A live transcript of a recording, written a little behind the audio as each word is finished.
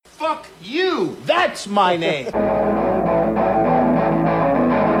Fuck you. That's my name.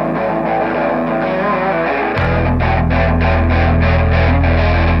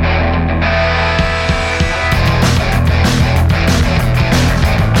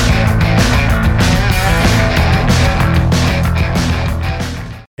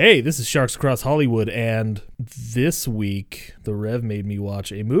 Hey, this is Sharks Across Hollywood, and this week, the Rev made me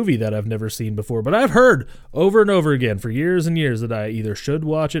watch a movie that I've never seen before, but I've heard over and over again for years and years that I either should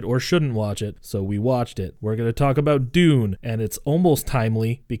watch it or shouldn't watch it, so we watched it. We're going to talk about Dune, and it's almost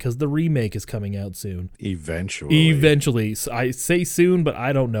timely because the remake is coming out soon. Eventually. So I say soon, but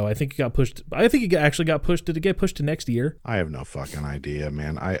I don't know. I think it got pushed. I think it actually got pushed. Did it get pushed to next year? I have no fucking idea,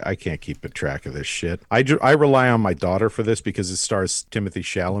 man. I can't keep track of this shit. I rely on my daughter for this because it stars Timothy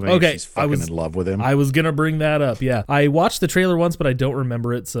Chalamet. Okay, she's fucking in love with him. I was gonna bring that up. Yeah, I watched the trailer once, but I don't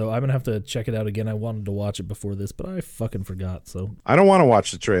remember it, so I'm gonna have to check it out again. I wanted to watch it before this, but I fucking forgot. So I don't want to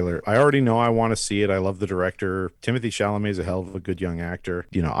watch the trailer. I already know I want to see it. I love the director. Timothy Chalamet is a hell of a good young actor.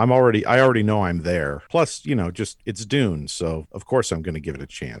 You know, I already know I'm there. Plus, you know, just it's Dune, so of course I'm gonna give it a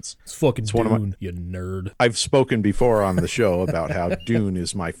chance. It's fucking Dune, you nerd. I've spoken before on the show about how Dune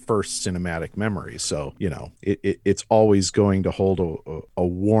is my first cinematic memory, so you know it's always going to hold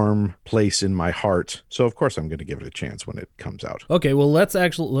a warm place in my heart. So of course I'm going to give it a chance when it comes out. Okay, well let's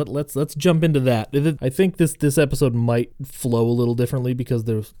jump into that. I think this episode might flow a little differently because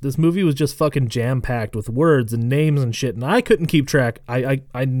this movie was just fucking jam packed with words and names and shit, and I couldn't keep track.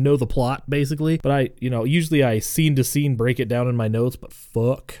 I know the plot basically, but usually I scene to scene break it down in my notes. But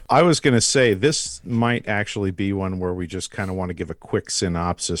fuck, I was going to say this might actually be one where we just kind of want to give a quick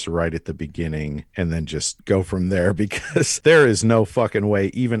synopsis right at the beginning and then just go from there because there is no fucking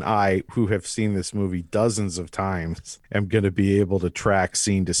way even I, who have seen this movie dozens of times, am going to be able to track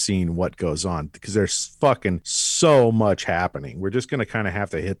scene to scene what goes on because there's fucking so much happening. We're just going to kind of have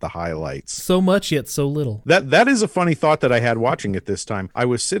to hit the highlights. So much yet so little. That is a funny thought that I had watching it this time. I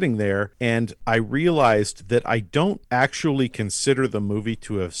was sitting there and I realized that I don't actually consider the movie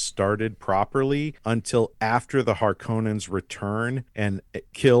to have started properly until after the Harkonnens return and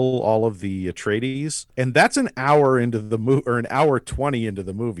kill all of the Atreides. And that's an hour into the movie, or an hour 20 into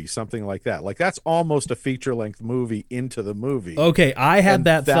the movie, something like that. Like that's almost a feature-length movie into the movie. Okay, I had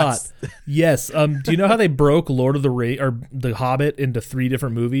that thought. Yes. Do you know how they broke Lord of the Rings or The Hobbit into 3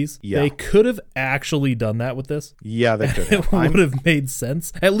 different movies? Yeah. They could have actually done that with this. Yeah, they could have. It would have made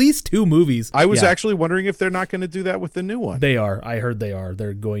sense. At least 2 movies. I was actually wondering if they're not going to do that with the new one. They are. I heard they are.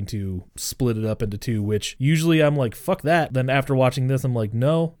 They're going to split it up into 2, which usually I'm like, fuck that. Then after watching this, I'm like,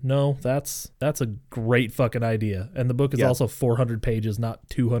 no, that's a great fucking idea. And the book is also 400 pages, not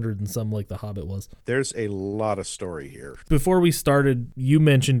 200 and some like The Hobbit was. There's a lot of story here. Before we started, you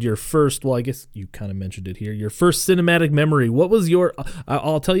mentioned your first, well, I guess you kind of mentioned it here, your first cinematic memory. What was your,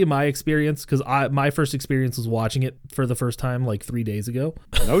 I'll tell you my experience, because my first experience was watching it for the first time like 3 days ago.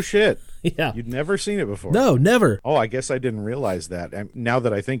 No shit. Yeah. You'd never seen it before? No, never. Oh, I guess I didn't realize that. And now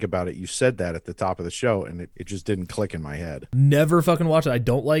that I think about it, you said that at the top of the show, and it just didn't click in my head. Never fucking watched it.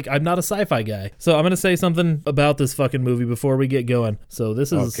 I'm not a sci-fi guy. So I'm going to say something about this fucking movie before we get going. So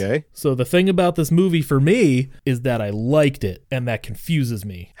this is... Okay. So the thing about this movie for me is that I liked it, and that confuses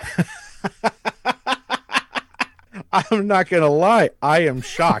me. I'm not going to lie. I am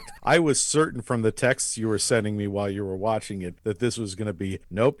shocked. I was certain from the texts you were sending me while you were watching it that this was going to be,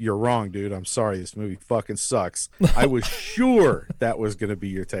 nope, you're wrong, dude. I'm sorry. This movie fucking sucks. I was sure that was going to be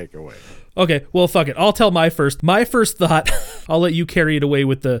your takeaway. Okay, well, fuck it. I'll tell my first thought. I'll let you carry it away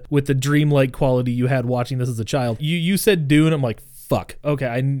with the dreamlike quality you had watching this as a child. You said Dune. I'm like, fuck.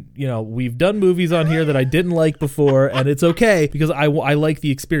 Okay, we've done movies on here that I didn't like before, and it's okay because I like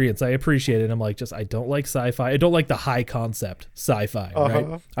the experience. I appreciate it. I'm like, I don't like sci-fi. I don't like the high concept sci-fi,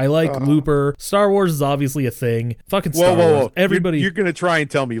 right? I like Looper. Star Wars is obviously a thing. Fucking Star Wars. Everybody, you're gonna try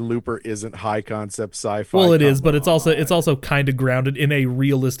and tell me Looper isn't high concept sci-fi? Well, it is, but it's also kind of grounded in a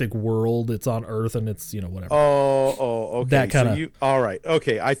realistic world. It's on Earth, and it's whatever. Okay. That kind of. All right.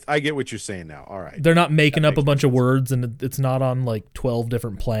 Okay, I get what you're saying now. All right. They're not making up a bunch of words, and it's not on like 12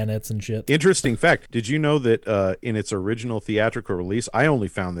 different planets and shit. Interesting fact. Did you know that in its original theatrical release, I only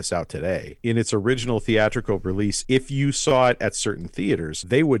found this out today, in its original theatrical release, if you saw it at certain theaters,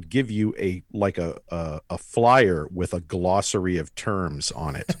 they would give you a flyer with a glossary of terms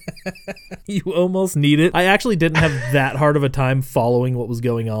on it. You almost need it. I actually didn't have that hard of a time following what was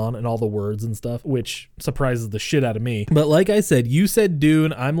going on and all the words and stuff, which surprises the shit out of me. But like I said, you said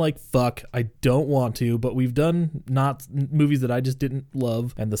Dune. I'm like, fuck, I don't want to, but we've done not movies that I just didn't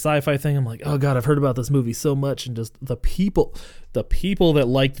love. And the sci-fi thing, I'm like, oh God, I've heard about this movie so much. And just the people that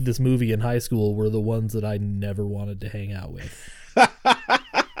liked this movie in high school were the ones that I never wanted to hang out with.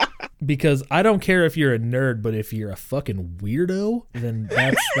 because I don't care if you're a nerd, but if you're a fucking weirdo, then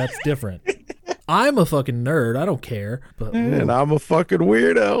that's different. I'm a fucking nerd. I don't care. But And I'm a fucking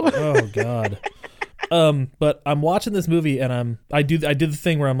weirdo. oh god. But I'm watching this movie and I did the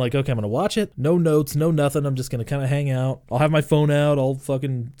thing where I'm like, okay, I'm gonna watch it, no notes, no nothing. I'm just gonna kind of hang out. I'll have my phone out, I'll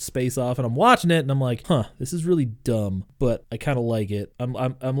fucking space off, and I'm watching it and I'm like, this is really dumb, but I kind of like it.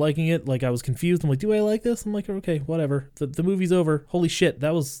 I'm liking it. Like I was confused. I'm like, do I like this? I'm like, okay, whatever. The movie's over. Holy shit,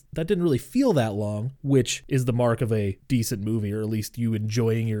 that didn't really feel that long, which is the mark of a decent movie, or at least you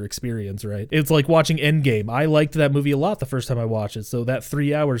enjoying your experience, right? It's like watching Endgame. I liked that movie a lot the first time I watched it, so that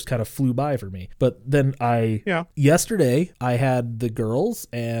 3 hours kind of flew by for me. But then yesterday I had the girls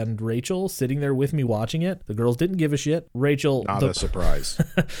and Rachel sitting there with me watching it. The girls didn't give a shit. Rachel, Not a surprise.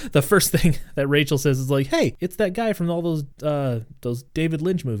 the first thing that Rachel says is like, hey, it's that guy from all those David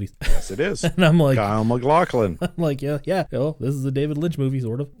Lynch movies. Yes, it is. And I'm like, Kyle MacLachlan. I'm like, yeah, well, this is a David Lynch movie,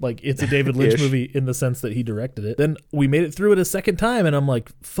 sort of. Like, it's a David Lynch movie in the sense that he directed it. Then we made it through it a second time, and I'm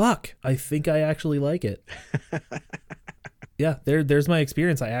like, fuck, I think I actually like it. Yeah, there's my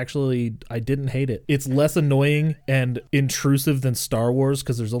experience. I didn't hate it. It's less annoying and intrusive than Star Wars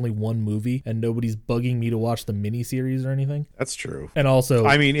because there's only one movie and nobody's bugging me to watch the miniseries or anything. That's true. And also,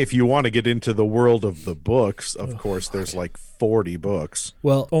 I mean, if you want to get into the world of the books, of course, there's like 40 books.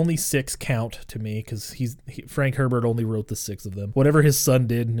 Well, only 6 count to me because Frank Herbert only wrote the 6 of them. Whatever his son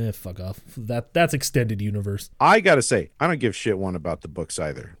did, fuck off. That's extended universe. I gotta say, I don't give shit one about the books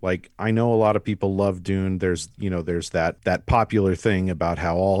either. Like, I know a lot of people love Dune. There's that popular thing about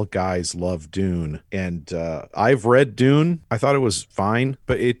how all guys love Dune, and I've read Dune. I thought it was fine,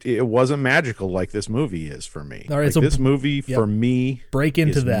 but it wasn't magical like this movie is for me. All right, like, so this movie for me break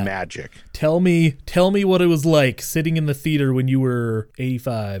into is that magic. Tell me what it was like sitting in the theater when you were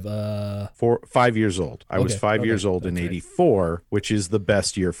 85. 5 years old. I was 5 years old in That's right. 84, which is the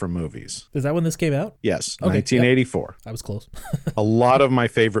best year for movies. Is that when this came out? Yes, Okay, 1984. I was close. A lot of my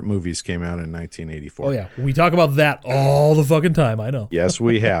favorite movies came out in 1984. Oh yeah, we talk about that all the fucking time. I know. Yes,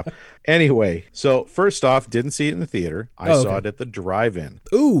 we have. Anyway, so first off, didn't see it in the theater. I saw it at the drive-in.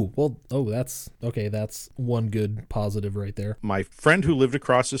 Ooh, well, that's okay. That's one good positive right there. My friend who lived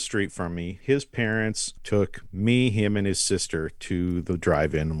across the street from me, his parents took me, him, and his sister to the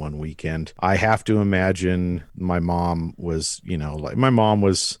drive-in one weekend. I have to imagine my mom was, my mom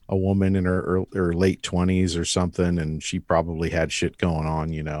was a woman in her late 20s or something, and she probably had shit going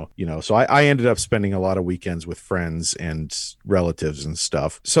on, So I ended up spending a lot of weekends with friends and relatives and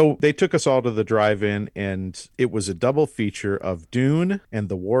stuff. So they took us all to the drive-in, and it was a double feature of Dune and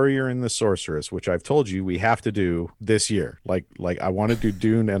The Warrior and the Sorceress, which I've told you we have to do this year. Like I want to do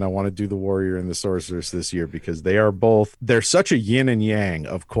Dune and I want to do The Warrior and the Sorceress this year because they're such a yin and yang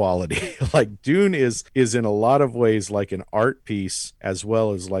of quality. Like Dune is in a lot of ways like an art piece as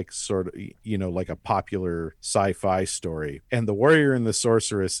well as like sort of, like a popular sci-fi story. And The Warrior and the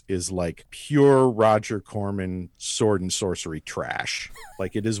Sorceress is like pure Roger Corman sword and sorcery trash.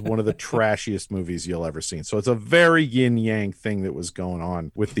 Like it is one of the trashiest movies you'll ever see. So it's a very yin yang thing that was going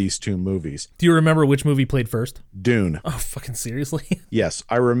on with these two movies. Do you remember which movie played first? Dune. Oh, fucking seriously? Yes,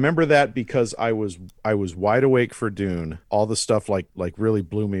 I remember that because I was wide awake for Dune. All the stuff like really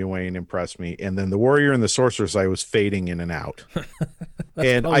blew me away and impressed me. And then The Warrior and the Sorceress, I was fading in and out.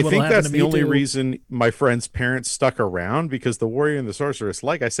 And I think that's the only reason my friend's parents stuck around, because The Warrior and the Sorceress,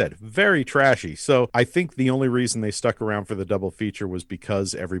 like I said, very trashy. So I think the only reason they stuck around for the double feature was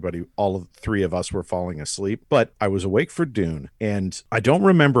because all of 3 of us were falling asleep. But I was awake for Dune, and I don't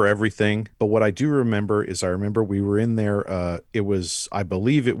remember everything, but what I do remember is I remember we were in there. I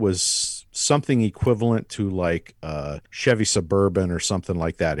believe it was something equivalent to like Chevy Suburban or something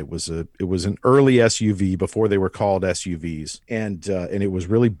like that. It was an early SUV before they were called SUVs, and it was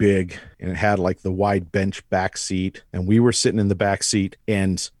really big, and it had like the wide bench back seat, and we were sitting in the back seat.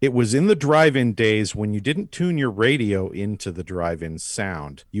 And it was in the drive-in days when you didn't tune your radio into the drive-in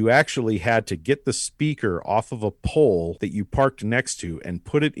sound. You actually had to get the speaker off of a pole that you parked next to and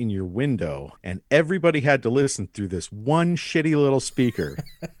put it in your window, and everybody had to listen through this one shitty little speaker.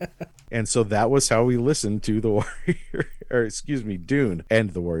 And so that was how we listened to Dune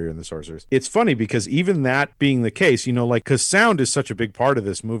and The Warrior and the Sorceress. It's funny because even that being the case, because sound is such a big part of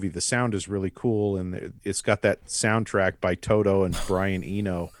this movie. The sound is really cool, and it's got that soundtrack by Toto and Brian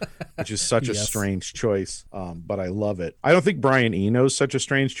Eno, which is such a strange choice, but I love it. I don't think Brian Eno is such a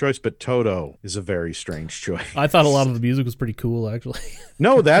strange choice, but Toto is a very strange choice. I thought a lot of the music was pretty cool, actually.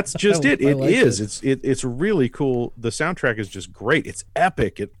 No, that's just it. It is. It. It's really cool. The soundtrack is just great. It's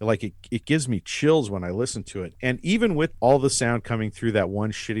epic. It gives me chills when I listen to it. And even with all the sound coming through that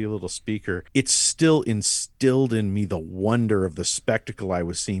one shitty little speaker, it still instilled in me the wonder of the spectacle I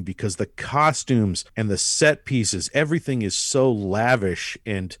was seeing, because the costumes and the set pieces, everything is so lavish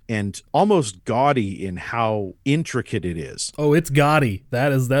and almost gaudy in how intricate it is. Oh, it's gaudy.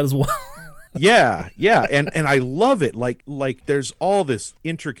 That is what. Yeah, and I love it. Like there's all this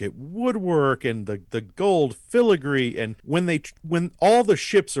intricate woodwork and the gold filigree, and when all the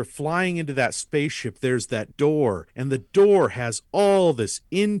ships are flying into that spaceship, there's that door, and the door has all this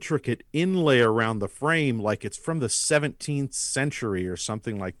intricate inlay around the frame, like it's from the 17th century or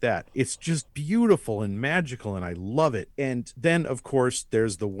something like that. It's just beautiful and magical, and I love it. And then, of course,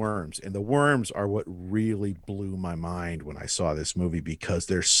 there's the worms, and the worms are what really blew my mind when I saw this movie, because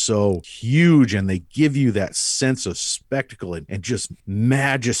they're so huge and they give you that sense of spectacle and just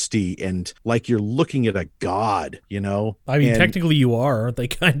majesty, and like you're looking at a god, you know? I mean, technically you are, aren't they,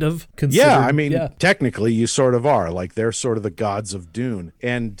 kind of considered? Yeah, I mean, technically you sort of are. Like, they're sort of the gods of Dune,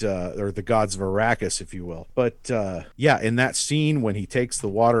 and or the gods of Arrakis, if you will. But yeah, in that scene when he takes the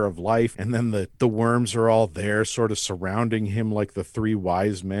water of life, and then the worms are all there sort of surrounding him like the three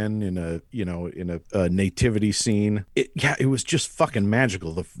wise men in a nativity scene. It was just fucking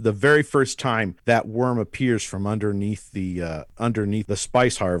magical. The very first time that worm appears from underneath the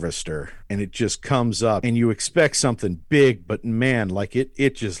spice harvester, and it just comes up, and you expect something big, but man, like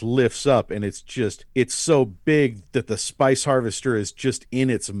it just lifts up, and it's so big that the spice harvester is just in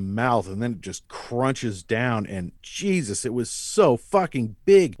its mouth, and then it just crunches down, and Jesus, it was so fucking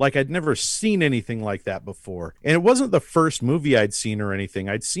big. Like, I'd never seen anything like that before. And it wasn't the first movie I'd seen or anything.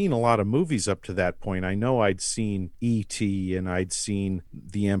 I'd seen a lot of movies up to that point. I know I'd seen E.T. and I'd seen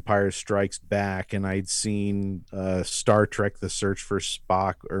The Empire Strikes Back, and I'd seen Star Trek The Search for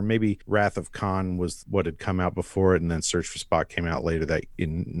Spock, or maybe Wrath of Khan was what had come out before it, and then Search for Spock came out later.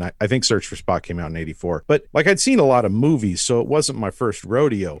 I think Search for Spock came out in 84. But like, I'd seen a lot of movies, so it wasn't my first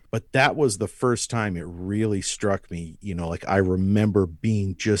rodeo, but that was the first time it really struck me, you know, like I remember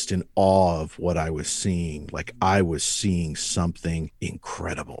being just in awe of what I was seeing. Like, I was seeing something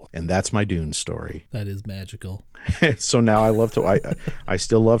incredible, and that's my Dune story. That is magical. So now I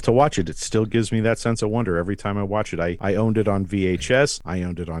still love to watch it. It still gives me that sense of wonder every time I watch it. I owned it on VHS. I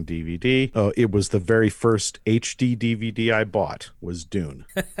owned it on DVD. It was the very first HD DVD I bought was Dune.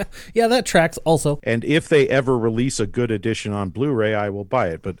 Yeah, that tracks also. And if they ever release a good edition on Blu-ray, I will buy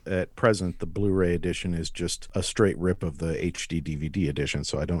it. But at present, the Blu-ray edition is just a straight rip of the HD DVD edition,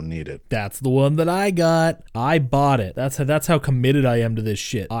 so I don't need it. That's the one that I got. I bought it. That's how committed I am to this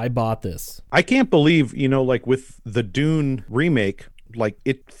shit. I bought this. I can't believe, you know, like with the Dune remake, like,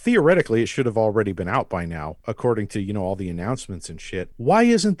 it theoretically it should have already been out by now, according to, you know, all the announcements and shit. Why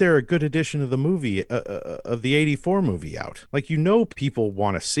isn't there a good edition of the movie of the 84 movie out? Like, you know, people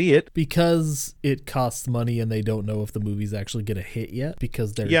want to see it because it costs money, and they don't know if the movie's actually gonna hit yet,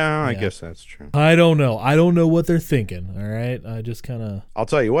 because they're I guess that's true. I don't know what they're thinking. All right, I just kind of, I'll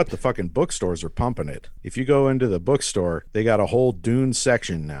tell you what, the fucking bookstores are pumping it. If you go into the bookstore, they got a whole Dune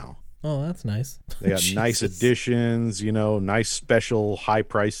section now. Oh, that's nice. They got nice editions, you know, nice special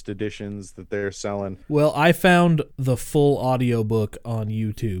high-priced editions that they're selling. Well, I found the full audiobook on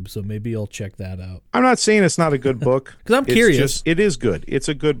YouTube, so maybe I'll check that out. I'm not saying it's not a good book. Because I'm curious. It is good. It's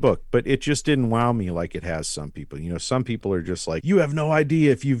a good book, but it just didn't wow me like it has some people. You know, some people are just like, you have no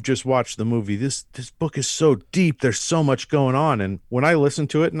idea if you've just watched the movie. This book is so deep. There's so much going on. And when I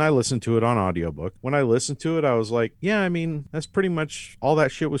listened to it, and I listened to it on audiobook, when I listened to it, I was like, yeah, I mean, that's pretty much all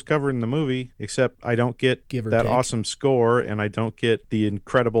that shit was covered in the movie, except I don't get that awesome score, and I don't get the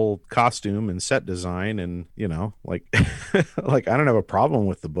incredible costume and set design, and, you know, like like, I don't have a problem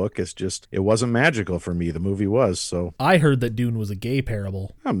with the book. It's just, it wasn't magical for me. The movie was. So I heard that Dune was a gay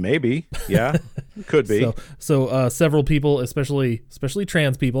parable. Maybe, yeah. Could be. So several people, especially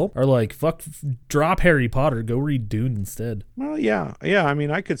trans people, are like, fuck, drop Harry Potter, go read Dune instead. Well, yeah, I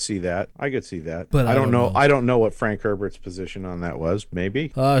mean, I could see that. But I don't know. I don't know what Frank Herbert's position on that was.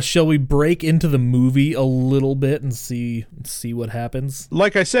 Maybe. Shall we break into the movie a little bit and see what happens?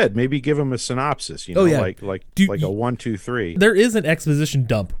 Like I said, maybe give him a synopsis, you know, like a 1, 2, 3. There is an exposition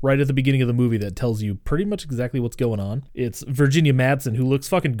dump right at the beginning of the movie that tells you pretty much exactly what's going on. It's Virginia Madsen, who looks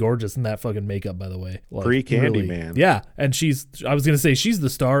fucking gorgeous in that fucking makeup, by the way. Like, Pre-Candyman. Really, yeah, and I was going to say, she's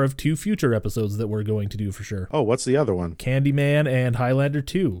the star of 2 future episodes that we're going to do for sure. Oh, what's the other one? Candyman and Highlander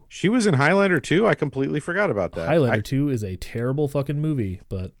 2. She was in Highlander 2? I completely forgot about that. Highlander 2 is a terrible fucking movie,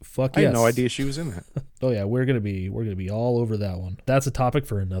 but fuck yes. I had no idea she was in that. Oh yeah, we're gonna be all over that one. That's a topic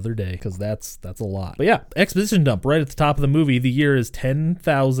for another day, because that's a lot. But yeah, exposition dump right at the top of the movie. The year is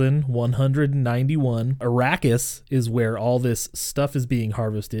 10,191. Arrakis is where all this stuff is being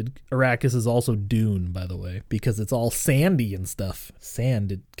harvested. Arrakis is also also Dune, by the way, because it's all sandy and stuff.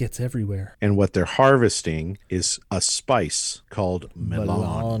 Sand, it gets everywhere. And what they're harvesting is a spice called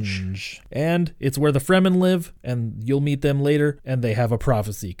melange. And it's where the Fremen live, and you'll meet them later, and they have a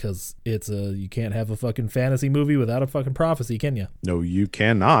prophecy, because you can't have a fucking fantasy movie without a fucking prophecy, can you? No, you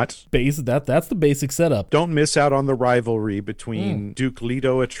cannot. That's the basic setup. Don't miss out on the rivalry between Duke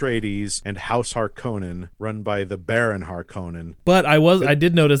Leto Atreides and House Harkonnen, run by the Baron Harkonnen. But I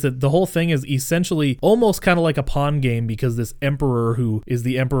did notice that the whole thing is essentially almost kind of like a pawn game, because this emperor, who is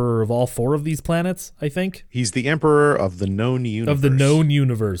the emperor of all 4 of these planets, I think. He's the emperor of the known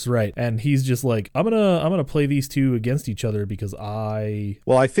universe. Right. And he's just like, I'm gonna play these two against each other because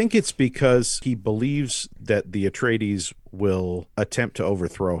Well, I think it's because he believes that the Atreides will attempt to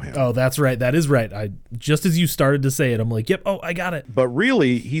overthrow him. Oh, that's right. That is right. I just as you started to say it, I'm like, yep, I got it. But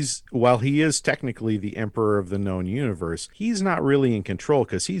really, while he is technically the emperor of the known universe, he's not really in control,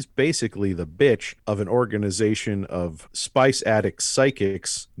 because he's basically the bitch of an organization of spice addict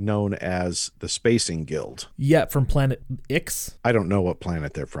psychics known as the Spacing Guild. Yeah, from Planet Ix. I don't know what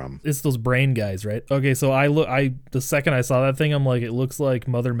planet they're from. It's those brain guys, right? Okay, so the second I saw that thing, I'm like, it looks like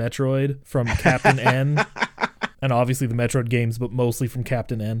Mother Metroid from Captain N. And obviously the Metroid games, but mostly from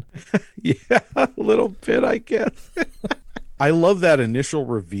Captain N. Yeah, a little bit, I guess. I love that initial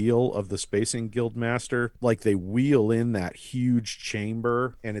reveal of the Spacing Guild Master. Like, they wheel in that huge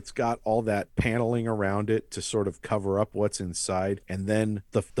chamber, and it's got all that paneling around it to sort of cover up what's inside. And then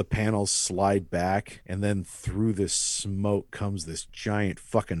the panels slide back, and then through this smoke comes this giant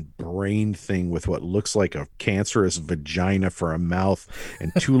fucking brain thing with what looks like a cancerous vagina for a mouth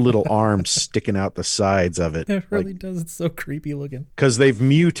and 2 little arms sticking out the sides of it. It really does. It's so creepy looking. Because they've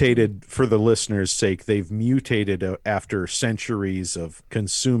mutated, for the listeners' sake, they've mutated after centuries of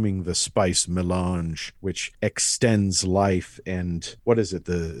consuming the spice melange, which extends life. And what is it?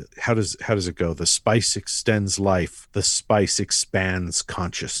 How does it go? The spice extends life. The spice expands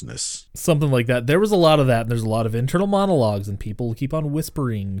consciousness. Something like that. There was a lot of that, and there's a lot of internal monologues, and people keep on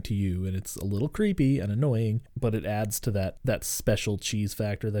whispering to you, and it's a little creepy and annoying, but it adds to that special cheese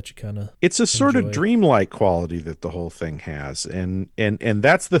factor that you kind of It's a sort of dreamlike quality that the whole thing has, and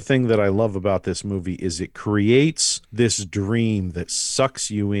that's the thing that I love about this movie, is it creates this dream that sucks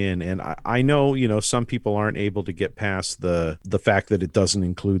you in. And I know, some people aren't able to get past the fact that it doesn't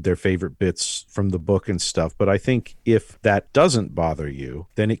include their favorite bits from the book and stuff, but I think if that doesn't bother you,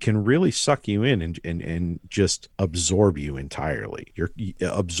 then it can really suck you in and just absorb you entirely.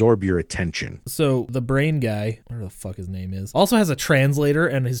 Absorb your attention. So the brain guy, whatever the fuck his name is, also has a translator,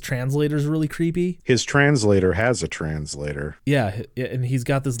 and his translator's really creepy. His translator has a translator. Yeah, and he's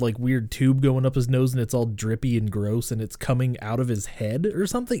got this like weird tube going up his nose, and it's all drippy and gross, and it's coming out of his head or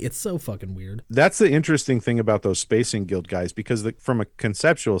something. It's so fucking weird. That's the interesting thing about those Spacing Guild guys, because from a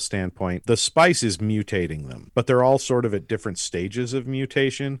conceptual standpoint, the spice is mutating them, but they're all sort of at different stages of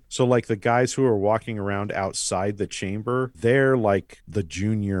mutation. So like the guys who are walking around outside the chamber, they're like the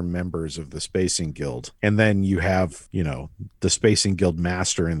junior members of the Spacing Guild. And then you have, the Spacing Guild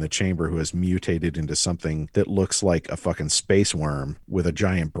master in the chamber who has mutated into something that looks like a fucking space worm with a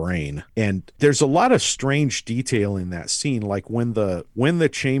giant brain. And there's a lot of strange detail in that scene. Like when the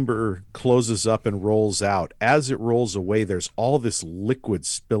chamber closes up and rolls out, as it rolls away, there's all this liquid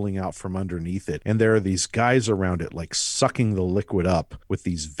spilling out from underneath it. And there are these guys around it like sucking the liquid up with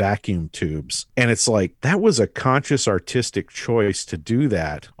these vacuum tubes. And it's like, that was a conscious artistic choice to do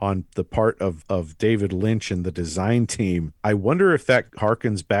that on the part of David Lynch and the design team. I wonder if that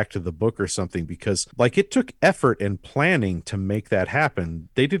harkens back to the book or something, because like it took effort and planning to make that happen.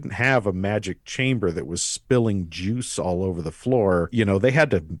 They didn't have a magic chamber that was spilling juice all over the floor. They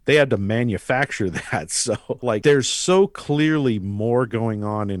had to manufacture that. So like there's so clearly more going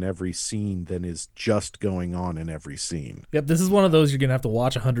on in every scene than is just going on in every scene. Yep, this is one of those you're gonna have to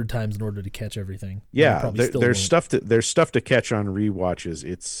watch 100 times in order to catch everything. Yeah, there's stuff to catch on rewatches.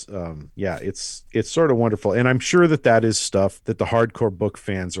 It's sort of wonderful, and I'm sure that is stuff that the hardcore book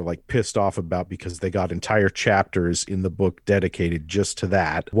fans are like pissed off about, because they got entire chapters in the book dedicated just to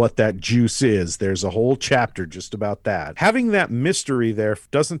that. What that juice is, there's a whole chapter just about that. Having that mystery there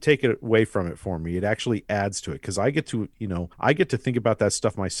doesn't take it away from it for me. It actually adds to it, because I get to think about that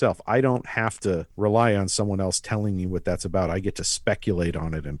stuff myself. I don't have to rely on someone else telling me what that's about. I get to speculate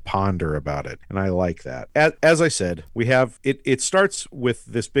on it and ponder about it, and I like that. As I said, we have it starts with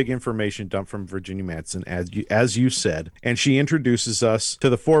this big information dump from Virginia Madsen, as you said, and she introduces us to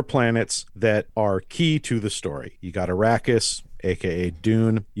the 4 planets that are key to the story. You got Arrakis, aka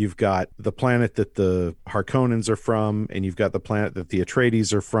Dune. You've got the planet that the Harkonnens are from, and you've got the planet that the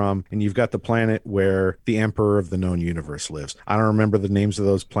Atreides are from, and you've got the planet where the Emperor of the known universe lives. I don't remember the names of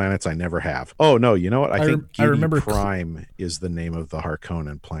those planets. I never have. Oh no, you know what? I think I remember Prime is the name of the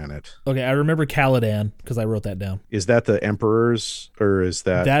Harkonnen planet. Okay, I remember Caladan because I wrote that down. Is that the Emperor's, or is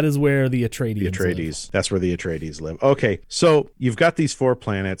that is where the Atreides live? That's where the Atreides live. Okay, so you've got these 4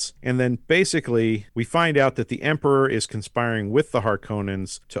 planets, and then basically we find out that the Emperor is conspiring with the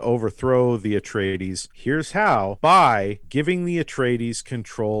Harkonnens to overthrow the Atreides. Here's how: by giving the Atreides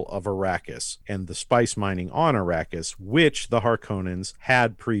control of Arrakis and the spice mining on Arrakis, which the Harkonnens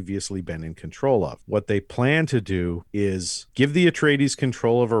had previously been in control of. What they plan to do is give the Atreides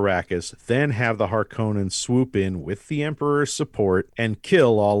control of Arrakis, then have the Harkonnens swoop in with the Emperor's support and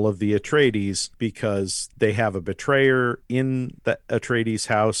kill all of the Atreides, because they have a betrayer in the Atreides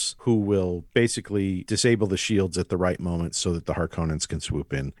house who will basically disable the shields at the right moment so that the Harkonnens can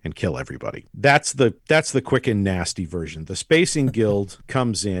swoop in and kill everybody. That's the quick and nasty version. The Spacing Guild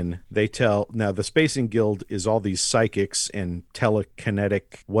comes in. Now the Spacing Guild is all these psychics and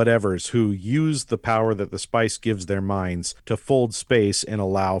telekinetic whatevers who use the power that the spice gives their minds to fold space and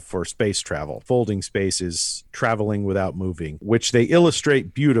allow for space travel. Folding space is traveling without moving, which they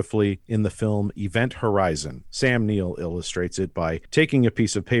illustrate beautifully in the film Event Horizon. Sam Neill illustrates it by taking a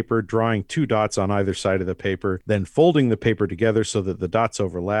piece of paper, drawing 2 dots on either side of the paper, then folding the paper together so that the dots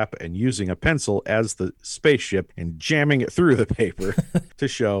overlap, and using a pencil as the spaceship and jamming it through the paper to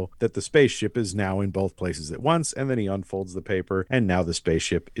show that the spaceship is now in both places at once. And then he unfolds the paper, and now the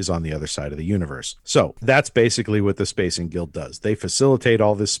spaceship is on the other side of the universe. So that's basically what the Spacing Guild does. They facilitate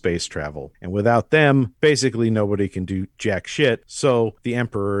all this space travel, and without them, basically nobody can do jack shit. So the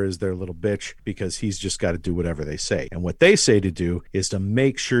Emperor is their little bitch, because he's just got to do whatever they say. And what they say to do is to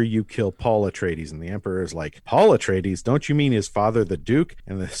make sure you kill Paul Atreides. And the Emperor is like, Paul Atreides? Don't you mean his father, the Duke?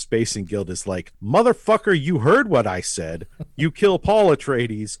 And the Spacing Guild is like, motherfucker, you heard what I said. You kill Paul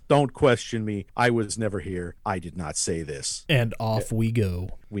Atreides. Don't question me. I was never here. I did not say this. And off we go.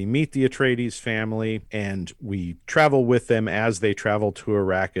 We meet the Atreides family, and we travel with them as they travel to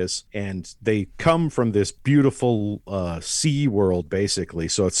Arrakis, and they come from this beautiful sea world, basically.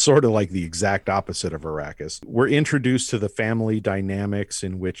 So it's sort of like the exact opposite of Arrakis. We're introduced to the family dynamics,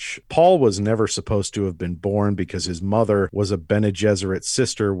 in which Paul was never supposed to have been born because his mother was a Bene Gesserit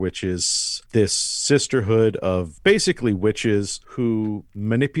sister, which is this sisterhood of basically witches who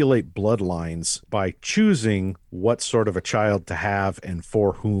manipulate bloodlines by choosing what sort of a child to have and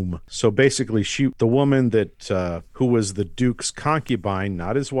for whom. So basically, the woman that who was the Duke's concubine,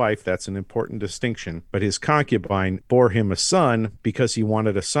 not his wife, that's an important distinction, but his concubine bore him a son because he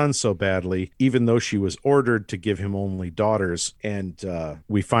wanted a son so badly, even though she was ordered to give him only daughters. And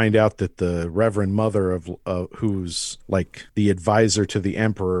we find out that the Reverend Mother of who's like the advisor to the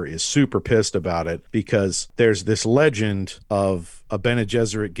Emperor is super pissed about it, because there's this legend of a Bene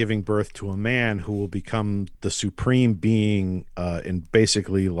Gesserit giving birth to a man who will become the supreme being and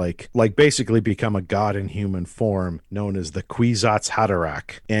basically basically become a god in human form, known as the Kwisatz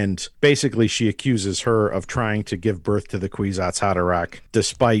Haderach. And basically she accuses her of trying to give birth to the Kwisatz Haderach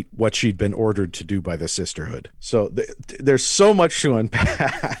despite what she'd been ordered to do by the sisterhood. So there's so much to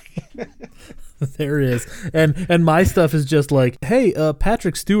unpack. There is. And my stuff is just like, hey,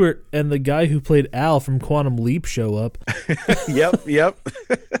 Patrick Stewart and the guy who played Al from Quantum Leap show up. Yep.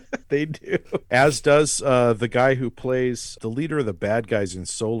 They do. As does the guy who plays the leader of the bad guys in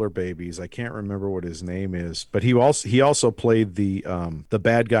Solar Babies. I can't remember what his name is, but he also played the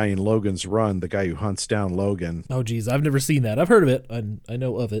bad guy in Logan's Run, the guy who hunts down Logan. Oh, geez, I've never seen that. I've heard of it. I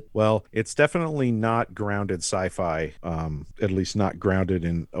know of it. Well, it's definitely not grounded sci-fi, at least not grounded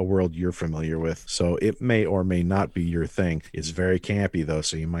in a world you're familiar with. So it may or may not be your thing. It's very campy, though,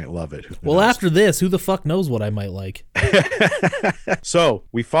 so you might love it. Well, after this, who the fuck knows what I might like? So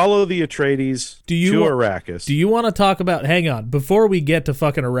we follow the Atreides to Arrakis. Do you want to talk about, hang on, before we get to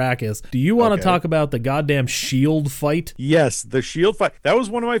fucking Arrakis, do you want to talk about the goddamn shield fight? Yes, the shield fight. That was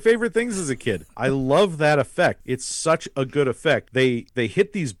one of my favorite things as a kid. I love that effect. It's such a good effect. They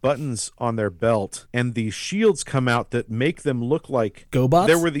hit these buttons on their belt, and these shields come out that make them look like GoBots?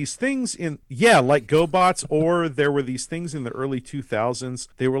 There were these things like GoBots, or there were these things in the early 2000s.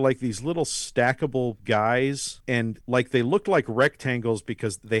 They were like these little stackable guys, and like they looked like rectangles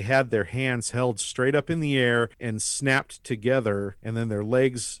because they had their hands held straight up in the air and snapped together, and then their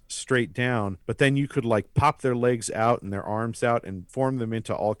legs straight down. But then you could like pop their legs out and their arms out and form them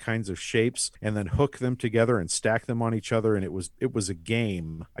into all kinds of shapes, and then hook them together and stack them on each other. And it was a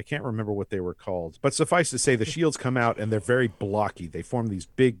game. I can't remember what they were called, but suffice to say, the shields come out and they're very blocky. They form these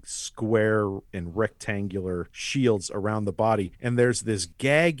big square and rectangular shields around the body, and there's this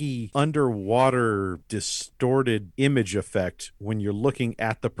gaggy underwater distorted image effect when you're looking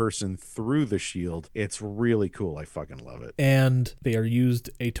at the person through the shield. It's really cool. I fucking love it. And they are used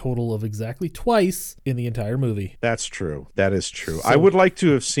a total of exactly twice in the entire movie. That's true. That is true. I would like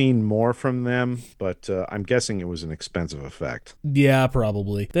to have seen more from them, but I'm guessing it was an expensive effect. Yeah,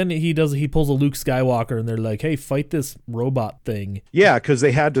 probably. Then he pulls a Luke Skywalker and they're like, hey, fight this robot thing. Yeah, because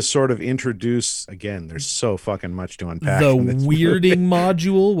they had to sort of introduce, again, there's so fucking much to unpack. The weirding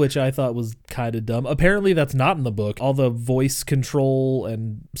module, which I thought was kind of dumb. Apparently that's not in the book. All the voice control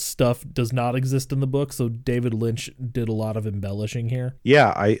and stuff does not exist in the book, so David Lynch did a lot of embellishing here.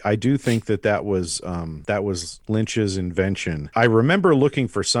 Yeah, I do think that was Lynch's invention. I remember looking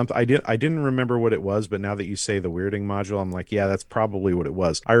for something. I didn't remember what it was, but now that you say the weirding module, I'm like, yeah, that's probably what it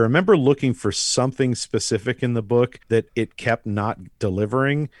was. I remember looking for something specific in the book that it kept not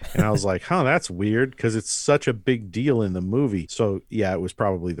delivering, and I was like, huh, that's weird, because it's such a big deal in the movie. So yeah, it was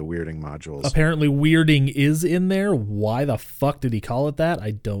probably the weirding modules. Apparently weirding is in there. Why the fuck did he call it that?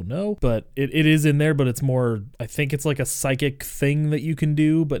 I don't know, but it is in there, but it's more, I think it's like a psychic thing that you can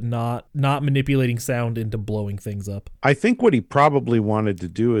do, but not manipulating sound into blowing things up. I think what he probably wanted to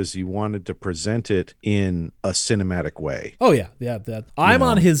do is he wanted to present it in a cinematic way. Oh yeah, that I'm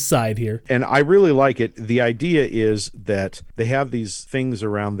on his side here. And I really like it. The idea is that they have these things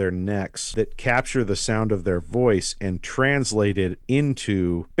around their necks that capture the sound of their voice and translate it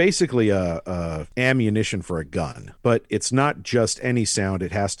into basically a ammunition for a gun. But it's not just any sound.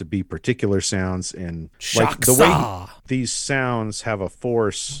 It has to be particular sounds, and like the way these sounds have a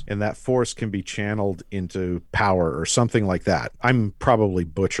force, and that force can be channeled into power or something like that. I'm probably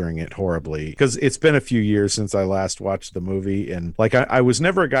butchering it horribly because it's been a few years since I last watched the movie, and like I was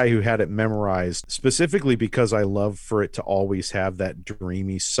never a guy who had it memorized, specifically because I love for it to always have that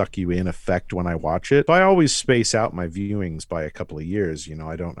dreamy suck you in effect when I watch it. So I always space out my viewings by a couple of years. You know,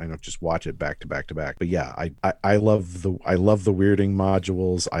 I don't just watch it back to back to back. But yeah, I love the weirding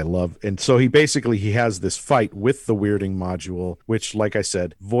modules. And so he has this fight with the weirding module, which, like I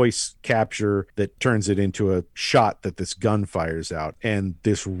said, voice capture that turns it into a shot that this gun fires out, and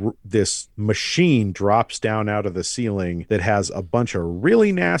this machine drops down out of the ceiling that has a bunch of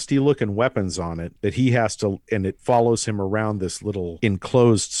really nasty looking weapons on it that he has to, and it follows him around this little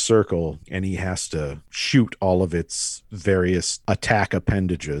enclosed circle, and he has to shoot all of its various attack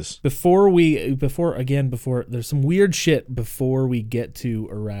appendages. Before there's some weird shit before we get to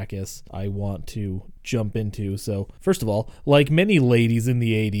Arrakis I want to jump into. So first of all, like many ladies in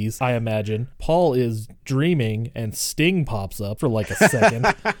the 80s, I imagine, Paul is dreaming and Sting pops up for like a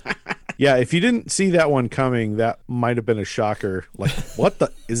second. Yeah, if you didn't see that one coming, that might have been a shocker. Like, what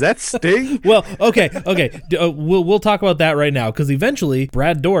the? Is that Sting? Well, okay. We'll talk about that right now, because eventually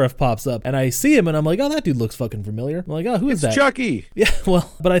Brad Dourif pops up, and I see him, and I'm like, oh, that dude looks fucking familiar. I'm like, oh, who is that? It's Chucky. Yeah,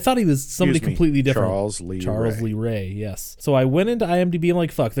 well, but I thought he was somebody completely different. Charles Lee Ray, yes. So I went into IMDb, and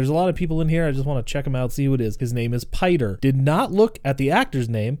like, fuck, there's a lot of people in here. I just want to check him out, see who it is. His name is Piter. Did not look at the actor's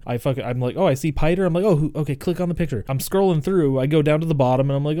name. I'm like, oh, I see Piter. I'm like, oh, okay, click on the picture. I'm scrolling through. I go down to the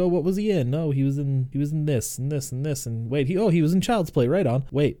bottom, and I'm like, oh, what was he in? No, he was in this and this and this, and wait, he was in Child's Play. Right on.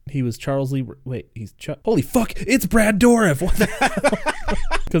 Wait, he was Charles Lee. Wait, holy fuck, it's Brad Dourif. What the hell?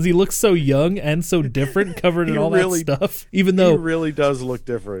 Because he looks so young and so different, covered in all that stuff. Even though he really does look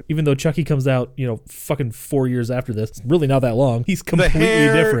different. Even though Chucky comes out, fucking 4 years after this, it's really not that long. He's completely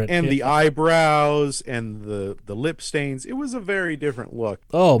different. And the eyebrows and the lip stains. It was a very different look.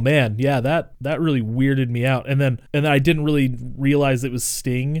 Oh man, yeah, that really weirded me out. And then I didn't really realize it was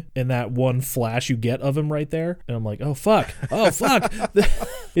Sting in that one flash you get of him right there. And I'm like, oh fuck.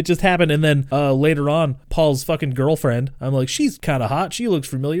 It just happened. And then later on, Paul's fucking girlfriend, I'm like, she's kind of hot. She looks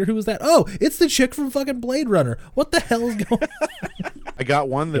familiar. Who was that? Oh, it's the chick from fucking Blade Runner. What the hell is going on? I got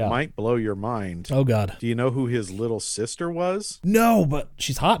one that might blow your mind. Oh God. Do you know who his little sister was? No, but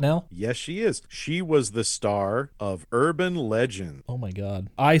she's hot now. Yes, she is. She was the star of Urban Legend. Oh my God.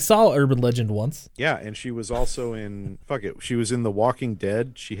 I saw Urban Legend once. Yeah, and she was also in she was in The Walking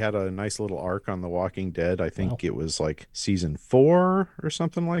Dead. She had a nice little arc on The Walking Dead. I think it was like season 4 or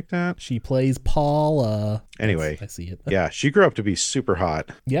something like that. She plays Paul. Anyway, I see it. Yeah, she grew up to be super hot.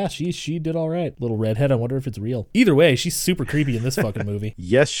 Yeah, she did all right. Little redhead. I wonder if it's real. Either way, she's super creepy in this fucking movie. movie.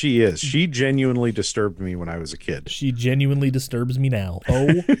 Yes, she is. She genuinely disturbed me when I was a kid. She genuinely disturbs me now.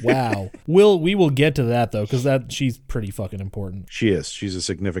 Oh, wow. We will get to that, though, because she's pretty fucking important. She is. She's a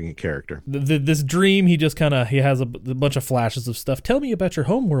significant character. This dream, he has a bunch of flashes of stuff. Tell me about your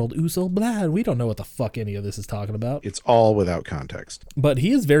homeworld, Usul Blad. We don't know what the fuck any of this is talking about. It's all without context. But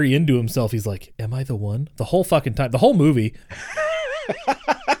he is very into himself. He's like, am I the one? The whole fucking time. The whole movie.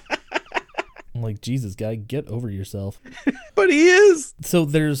 I'm like, Jesus, guy, get over yourself. But he is. So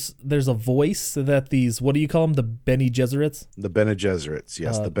there's a voice that these, what do you call them? The Bene Gesserits? The Bene Gesserits,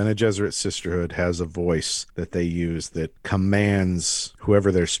 yes. The Bene Gesserit Sisterhood has a voice that they use that commands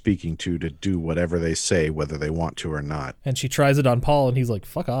whoever they're speaking to do whatever they say, whether they want to or not. And she tries it on Paul, and he's like,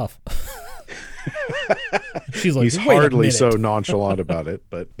 fuck off. She's like, he's hardly so nonchalant about it,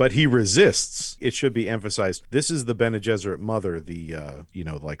 but he resists. It should be emphasized. This is the Bene Gesserit mother, the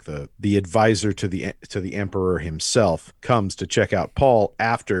the advisor to the emperor himself, comes to check out Paul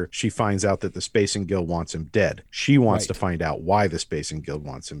after she finds out that the Spacing Guild wants him dead. She wants to find out why the Spacing Guild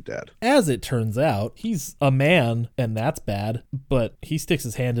wants him dead. As it turns out, he's a man, and that's bad, but he sticks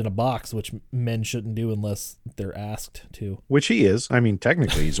his hand in a box, which men shouldn't do unless they're asked to. Which he is. I mean,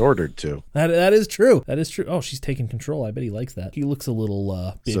 technically, he's ordered to. That is true. That is true. Oh, she's taking control. I bet he likes that. He looks a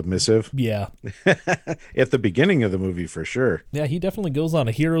little submissive. Yeah. At the beginning of the movie, for sure. Yeah, he definitely goes on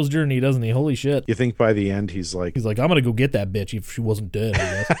a hero's journey, doesn't he? Holy shit. You think by the end he's like, I'm gonna go get that bitch if she wasn't dead,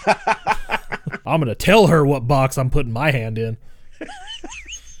 I guess. I'm gonna tell her what box I'm putting my hand in.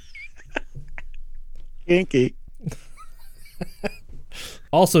 Kinky.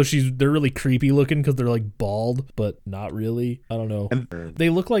 Also, they're really creepy looking because they're like bald, but not really. I don't know. And they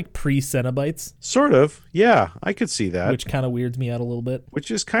look like pre-Cenobites. Sort of. Yeah, I could see that. Which kind of weirds me out a little bit.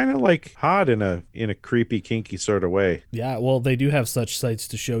 Which is kind of like hot in a creepy, kinky sort of way. Yeah, well, they do have such sites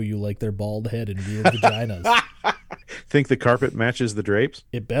to show you like their bald head and weird vaginas. Think the carpet matches the drapes?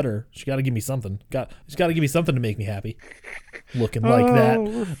 It better. She got to give me something. She's got to give me something to make me happy. Looking like that.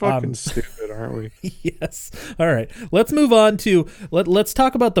 We're fucking stupid, aren't we? Yes. All right. Let's move on to let's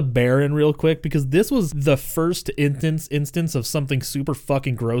talk about the Baron real quick, because this was the first instance of something super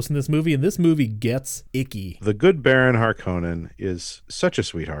fucking gross in this movie, and this movie gets icky. The good Baron Harkonnen is such a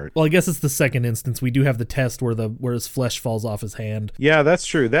sweetheart. Well, I guess it's the second instance. We do have the test where his flesh falls off his hand. Yeah, that's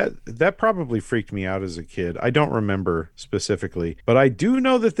true. That probably freaked me out as a kid. I don't remember specifically, but I do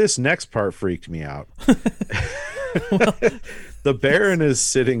know that this next part freaked me out. The Baron is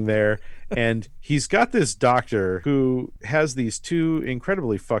sitting there, and he's got this doctor who has these two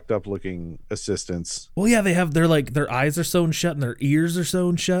incredibly fucked up looking assistants. Well, yeah, their eyes are sewn shut and their ears are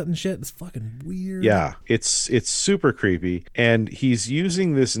sewn shut and shit. It's fucking weird. Yeah, it's super creepy. And he's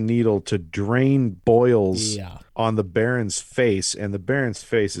using this needle to drain boils on the Baron's face, and the Baron's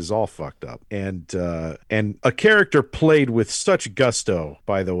face is all fucked up. And a character played with such gusto,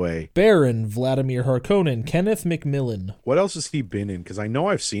 by the way. Baron Vladimir Harkonnen, Kenneth McMillan. What else has he been in? Because I know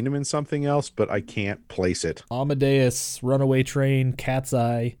I've seen him in something else, but I can't place it. Amadeus, Runaway Train, Cat's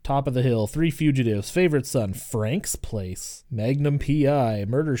Eye, Top of the Hill, Three Fugitives, Favorite Son, Frank's Place, Magnum P.I.,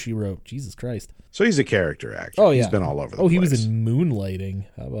 Murder, She Wrote. Jesus Christ. So he's a character actor. Oh, yeah. He's been all over the place. Oh, he was in Moonlighting.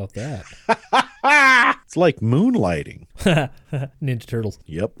 How about that? It's like moonlighting. Ninja Turtles.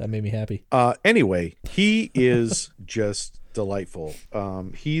 Yep. That made me happy. Anyway, he is just delightful.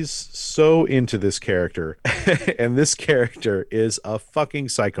 He's so into this character, and this character is a fucking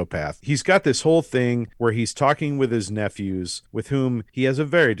psychopath. He's got this whole thing where he's talking with his nephews, with whom he has a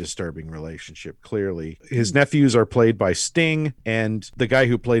very disturbing relationship, clearly. His nephews are played by Sting and the guy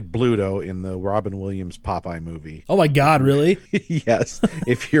who played Bluto in the Robin Williams Popeye movie. Oh my God, really? Yes,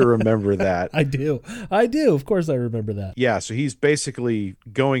 if you remember that. I do. Of course I remember that. Yeah, so he's basically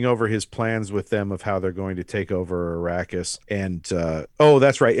going over his plans with them of how they're going to take over Arrakis. And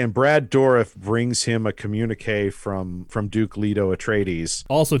that's right. And Brad Dourif brings him a communique from Duke Leto Atreides,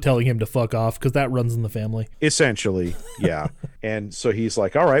 also telling him to fuck off because that runs in the family. Essentially, yeah. And so he's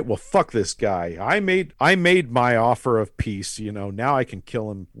like, "All right, well, fuck this guy. I made my offer of peace. Now I can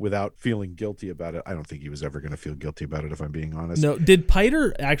kill him without feeling guilty about it." I don't think he was ever going to feel guilty about it, if I'm being honest. No, did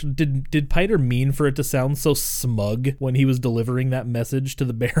Piter mean for it to sound so smug when he was delivering that message to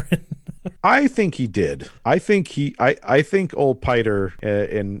the Baron? I think he did. I think old Piter,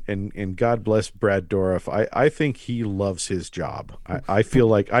 and God bless Brad Dourif, I think he loves his job. I feel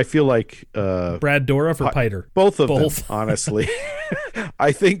like Brad Dourif or Piter? Both of them, honestly.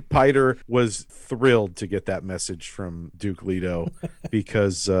 I think Piter was thrilled to get that message from Duke Leto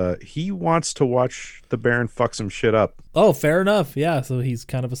because he wants to watch the Baron fuck some shit up. Oh, fair enough. Yeah, so he's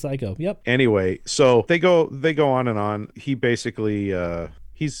kind of a psycho. Yep. Anyway, so they go on and on. He basically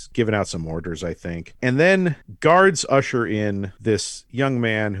He's giving out some orders, I think. And then guards usher in this young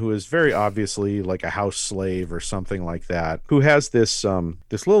man who is very obviously like a house slave or something like that, who has this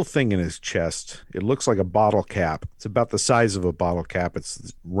little thing in his chest. It looks like a bottle cap. It's about the size of a bottle cap.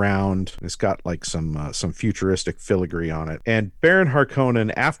 It's round. It's got like some futuristic filigree on it. And Baron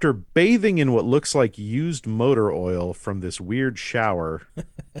Harkonnen, after bathing in what looks like used motor oil from this weird shower,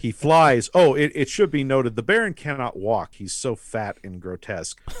 he flies. Oh, it should be noted, the Baron cannot walk. He's so fat and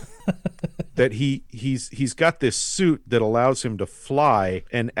grotesque that he's got this suit that allows him to fly.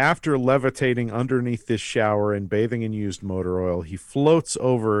 And after levitating underneath this shower and bathing in used motor oil, he floats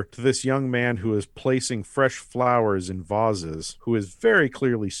over to this young man who is placing fresh flowers in vases, who is very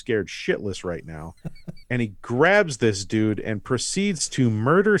clearly scared shitless right now. And he grabs this dude and proceeds to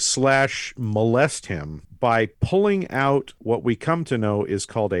murder/molest him by pulling out what we come to know is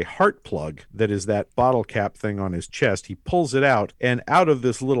called a heart plug. That is that bottle cap thing on his chest. He pulls it out, and out of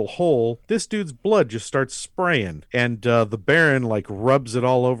this little hole, this dude's blood just starts spraying. And the Baron like rubs it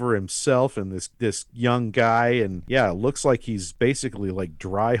all over himself and this young guy, and yeah, it looks like he's basically like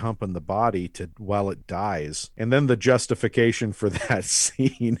dry humping the body while it dies. And then the justification for that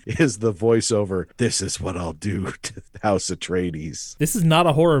scene is the voiceover, "This is what I'll do to House Atreides." This is not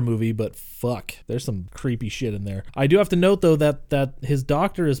a horror movie, but fuck, there's some creepy shit in there. I do have to note, though, that his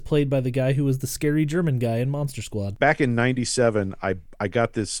doctor is played by the guy who was the scary German guy in Monster Squad. Back in 97, I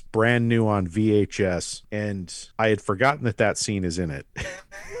got this brand new on VHS, and I had forgotten that scene is in it.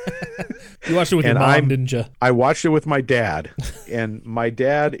 You watched it with your mom, didn't you? I watched it with my dad, and my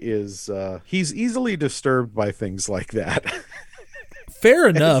dad is, he's easily disturbed by things like that. Fair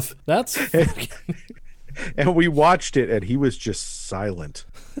enough. That's... And we watched it, and he was just silent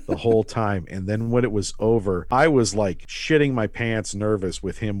the whole time. And then when it was over, I was like shitting my pants nervous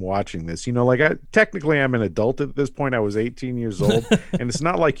with him watching this. You know, like technically I'm an adult at this point. I was 18 years old, and it's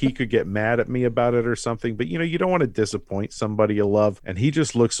not like he could get mad at me about it or something. But, you know, you don't want to disappoint somebody you love. And he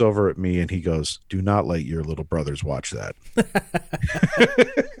just looks over at me and he goes, "Do not let your little brothers watch that."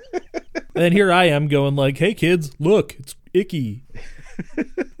 And then here I am going like, "Hey, kids, look, it's icky.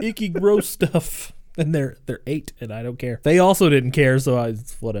 Icky, gross stuff." And they're 8, and I don't care. They also didn't care, so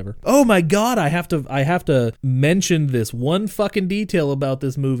it's whatever. Oh my god, I have to mention this one fucking detail about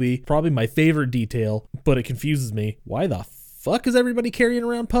this movie. Probably my favorite detail, but it confuses me. Why the fuck is everybody carrying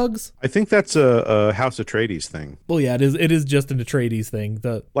around pugs? I think that's a House Atreides thing. Well, yeah, it is just an Atreides thing.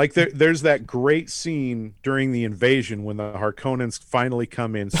 Like there's that great scene during the invasion when the Harkonnens finally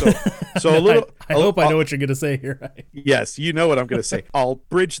come in. So a little. I hope I know what you're gonna say here. Yes, you know what I'm gonna say. I'll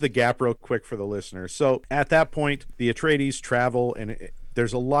bridge the gap real quick for the listeners. So at that point, the Atreides travel, and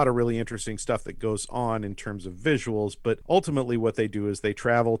there's a lot of really interesting stuff that goes on in terms of visuals, but ultimately what they do is they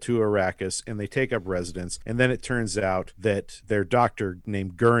travel to Arrakis and they take up residence, and then it turns out that their doctor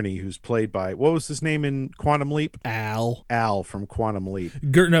named Gurney, who's played by, what was his name in Quantum Leap? Al from Quantum Leap.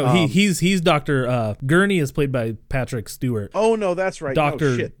 He's Dr. Gurney is played by Patrick Stewart. Oh, no, that's right.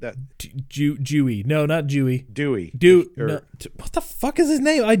 Dr. Dewey. No, not Dewey. Dewey. What the fuck is his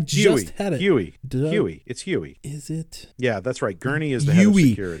name? I just had it. Huey. It's Huey. Is it? Yeah, that's right. Gurney is the head of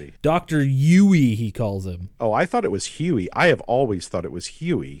security. Dr. Huey, he calls him. Oh, I thought it was Huey. I have always thought it was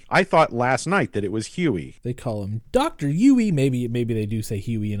Huey. I thought last night that it was Huey. They call him Dr. Huey. Maybe they do say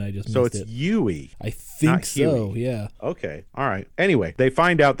Huey and I just missed it. So it's Huey. I think so, yeah. Okay, all right. Anyway, they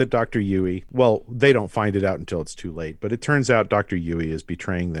find out that Dr. Huey, well, they don't find it out until it's too late, but it turns out Dr. Huey is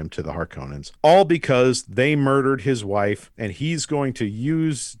betraying them to the Harkonnens. All because they murdered his wife, and he's going to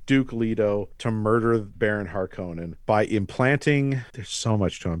use Duke Leto to murder Baron Harkonnen by implanting... There's so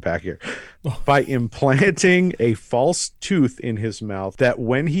much to unpack here. By implanting a false tooth in his mouth that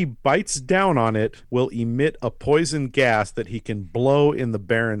when he bites down on it will emit a poison gas that he can blow in the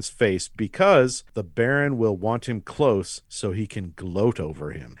Baron's face, because the Baron will want him close so he can gloat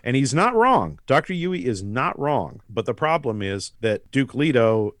over him. And he's not wrong. Dr. Huey is not wrong. But the problem is that Duke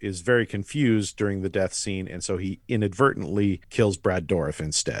Leto is very confused during the death scene, and so he inadvertently kills Brad Dourif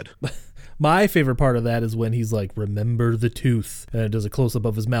instead. My favorite part of that is when he's like, "Remember the tooth," and it does a close up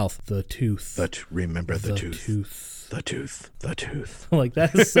of his mouth. The tooth. Remember the tooth. The tooth. Like,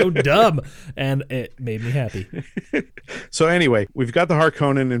 that is so dumb, and it made me happy. So anyway, we've got the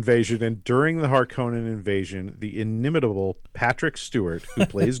Harkonnen invasion, and during the Harkonnen invasion, the inimitable Patrick Stewart, who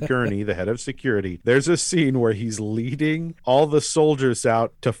plays Gurney, the head of security, there's a scene where he's leading all the soldiers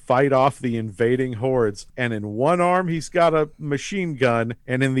out to fight off the invading hordes, and in one arm he's got a machine gun,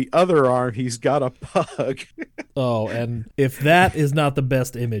 and in the other arm he's got a pug. Oh, and if that is not the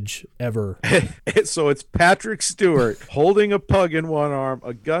best image ever. So it's Patrick Stewart Stewart holding a pug in one arm,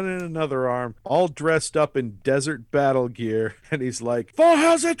 a gun in another arm, all dressed up in desert battle gear, and he's like, "For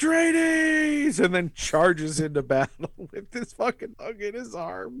House Atreides!" and then charges into battle with this fucking pug in his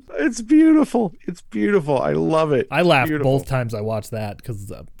arm. It's beautiful. It's beautiful. I love it. I laughed Beautiful. both times I watched that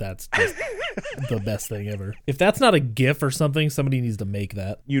because that's just the best thing ever. If that's not a GIF or something, somebody needs to make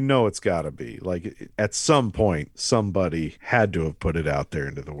that. You know it's got to be. Like, at some point, somebody had to have put it out there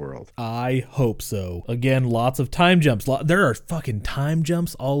into the world. I hope so. Again, lots of time jumps. There are fucking time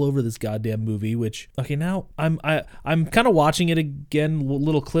jumps all over this goddamn movie, which, okay, now I'm kind of watching it again,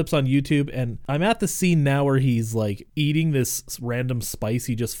 little clips on YouTube, and I'm at the scene now where he's like eating this random spice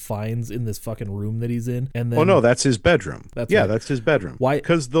he just finds in this fucking room that he's in. And then, Oh no, that's his bedroom. Right. That's his bedroom. Why?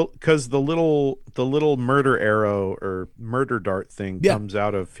 Because the little murder arrow or murder dart thing comes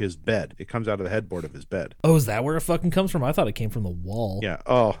out of his bed. It comes out of the headboard of his bed. Oh, is that where it fucking comes from? I thought it came from the wall. Yeah.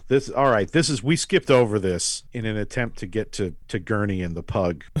 Oh, all right. We skipped over this in an attempt to get to Gurney and the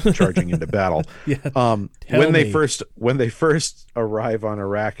pug charging into battle. Yeah. When they first arrive on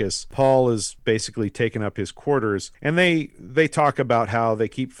Arrakis, Paul is basically taking up his quarters, and they talk about how they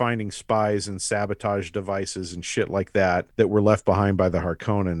keep finding spies and sabotage devices and shit like that were left behind by the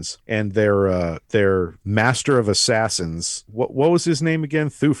Harkonnens, and their master of assassins. What was his name again?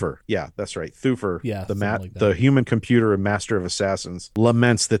 Thufir. Yeah, that's right. Thufir. Yeah, the human computer and master of assassins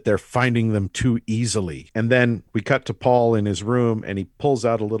laments that they're finding them too easily. And then we cut to Paul in his room, and he pulls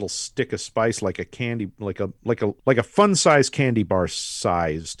out a little stick of spice, like a candy, like a fun size candy bar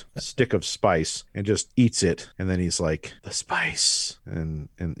sized stick of spice, and just eats it. And then he's like, "The spice," and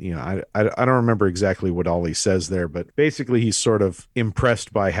you know, I don't remember exactly what all he says there, but basically he's sort of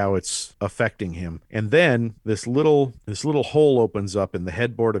impressed by how it's affecting him. And then this little hole opens up in the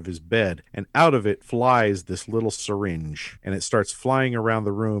headboard of his bed, and out of it flies this little syringe, and it starts flying around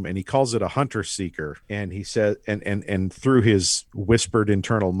the room, and he calls it a hunter seeker. And he says, and through his whispered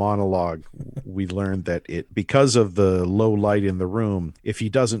internal monologue, we learned that because of the low light in the room, if he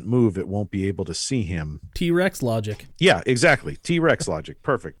doesn't move, it won't be able to see him. T-Rex logic. Yeah, exactly. T-Rex logic.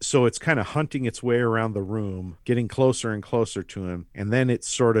 Perfect. So it's kind of hunting its way around the room, getting closer and closer to him. And then it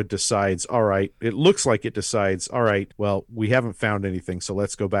sort of decides, all right, it looks like it decides, all right, well, we haven't found anything, so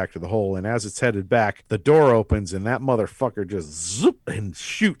let's go back to the hole. And as it's headed back, the door opens, and that motherfucker just zoop and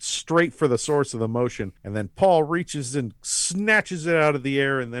shoots straight for the source of the motion. And then Paul reaches and snatches it out of the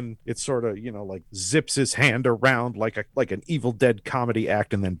air, and then it sort of, you know, like zips his hand around like an Evil Dead comedy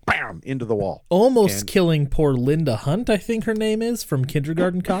act, and then bam, into the wall. Almost killing poor Linda Hunt, I think her name is, from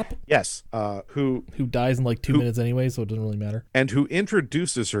Kindergarten Cop. Yes. Who dies in like 2 minutes anyway, so it doesn't really matter. And who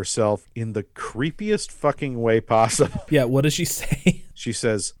introduces herself in the creepiest fucking way possible. Yeah, what does she say? She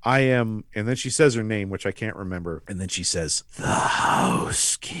says, "I am," and then she says her name, which I can't remember, and then she says, "The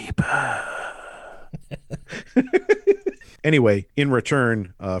housekeeper." Anyway, in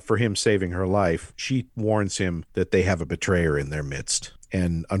return for him saving her life, she warns him that they have a betrayer in their midst.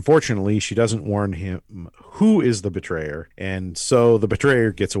 And unfortunately, she doesn't warn him who is the betrayer. And so the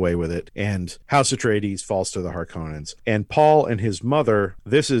betrayer gets away with it. And House Atreides falls to the Harkonnens. And Paul and his mother,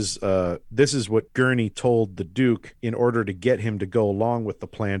 this is what Gurney told the Duke in order to get him to go along with the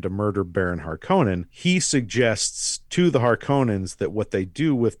plan to murder Baron Harkonnen. He suggests to the Harkonnens that what they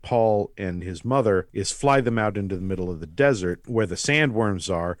do with Paul and his mother is fly them out into the middle of the desert where the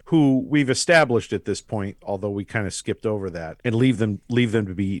sandworms are, who we've established at this point, although we kind of skipped over that, and leave them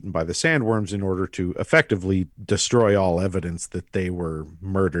to be eaten by the sandworms in order to effectively destroy all evidence that they were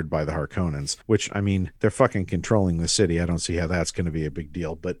murdered by the Harkonnens, which, I mean, they're fucking controlling the city. I don't see how that's going to be a big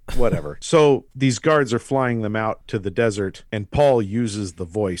deal, but whatever. So these guards are flying them out to the desert, and Paul uses the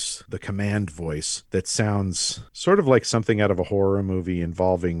voice, the command voice, that sounds sort of like something out of a horror movie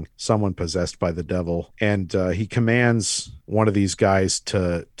involving someone possessed by the devil. And he commands one of these guys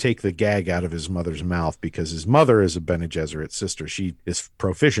to take the gag out of his mother's mouth, because his mother is a Bene Gesserit sister. She is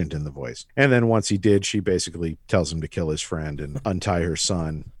proficient in the voice. And then once he did, she basically tells him to kill his friend and untie her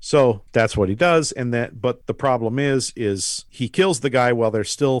son. So that's what he does. But the problem is he kills the guy while they're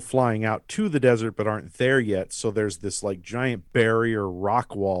still flying out to the desert, but aren't there yet. So there's this like giant barrier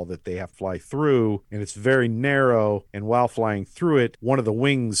rock wall that they have to fly through, and it's very narrow. And while flying through it, one of the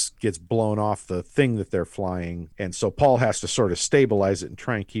wings gets blown off the thing that they're flying. And so Paul has to sort of stabilize it and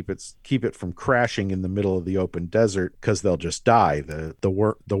try and keep it from crashing in the middle of the open desert, because they'll just die.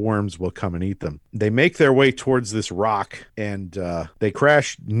 The worms will come and eat them. They make their way towards this rock, and they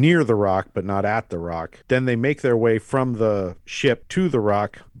crash near the rock, but not at the rock. Then they make their way from the ship to the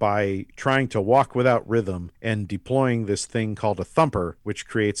rock by trying to walk without rhythm and deploying this thing called a thumper, which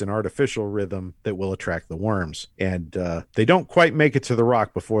creates an artificial rhythm that will attract the worms. And they don't quite make it to the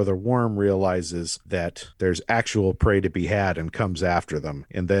rock before the worm realizes that there's actual prey to be had and comes after them.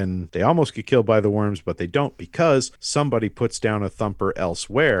 And then they almost get killed by the worms, but they don't, because somebody puts down a thumper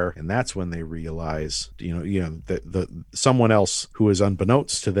elsewhere, and that's when they realize, the someone else who is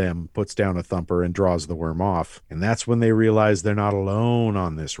unbeknownst to them puts down a thumper and draws the worm off. And that's when they realize they're not alone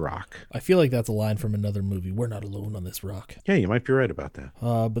on this rock. I feel like that's a line from another movie. We're not alone on this rock. Yeah, you might be right about that.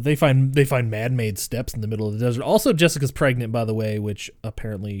 But they find man-made steps in the middle of the desert. Also, Jessica's pregnant, by the way, which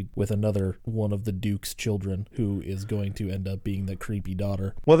apparently with another one of the Duke's children, who is going to end up being the creepy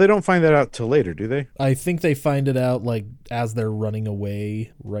daughter. Well, they don't find that out till later, do they? I think they find it out like as they're running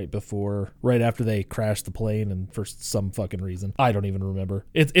away, right after they crash the plane, and for some fucking reason. I don't even remember.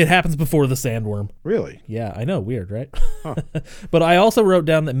 It happens before the sandworm. Really? Yeah, I know. Weird, right? Huh. But I also wrote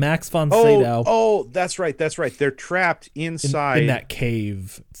down that Max von Sydow... Oh, that's right. They're trapped inside... In that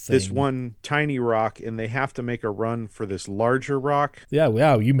cave thing. This one tiny rock, and they have to make a run for this larger rock. Yeah,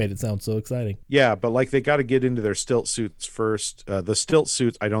 wow, you made it sound so exciting. Yeah, but like they got to get into their stilt suits first. The stilt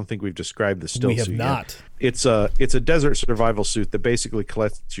suits, I don't think we've described the stilt suit. We have not. Yet. It's a desert survival suit that basically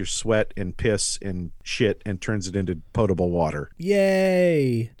collects your sweat and piss and shit and turns it into potable water.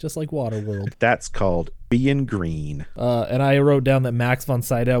 Yay! Just like Waterworld. That's called being green. And I wrote down that Max von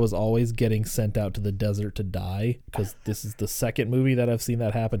Sydow was always getting sent out to the desert to die, because this is the second movie that I've seen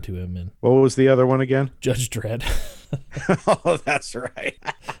that happen to him in. What was the other one again? Judge Dredd. Oh, that's right.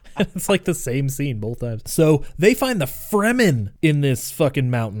 It's like the same scene both times. So they find the Fremen in this fucking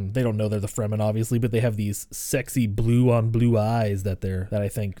mountain. They don't know they're the Fremen, obviously, but they have these sexy blue on blue eyes that I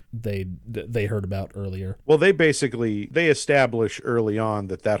think they heard about earlier. Well, they establish early on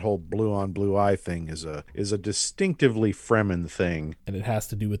that whole blue on blue eye thing is a distinctively Fremen thing, and it has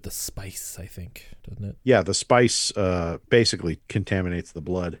to do with the spice, I think, doesn't it? Yeah, the spice basically contaminates the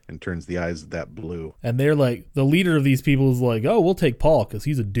blood and turns the eyes that blue. And they're like, the leader of these people is like, oh, we'll take Paul because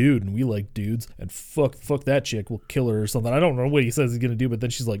he's a dude and we like dudes, and fuck that chick, we'll kill her or something. I don't know what he says he's gonna do, but then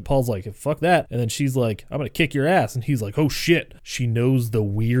she's like, Paul's like, fuck that, and then she's like, I'm gonna kick your ass, and he's like, oh shit, she knows the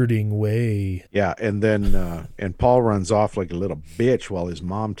weirding way. Yeah, and then and Paul runs off like a little bitch while his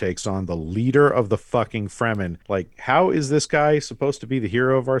mom takes on the leader of the fucking Fremen. Like, how is this guy supposed to be the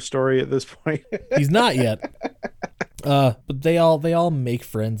hero of our story at this point? He's not yet. But they all make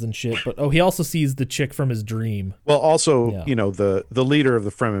friends and shit. But he also sees the chick from his dream. Well, also, the leader of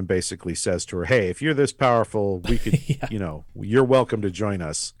the Fremen basically says to her, "Hey, if you're this powerful, we could, you're welcome to join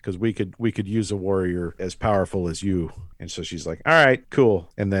us, because we could use a warrior as powerful as you." And so she's like, "All right,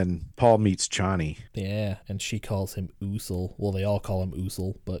 cool." And then Paul meets Chani. Yeah, and she calls him Usul. Well, they all call him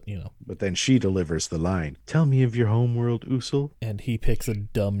Usul, but But then she delivers the line, "Tell me of your homeworld, Usul." And he picks a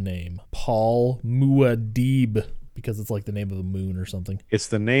dumb name, Paul Muad'Dib. Because it's like the name of the moon or something. It's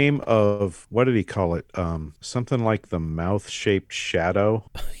the name of, what did he call it? Something like the mouth-shaped shadow.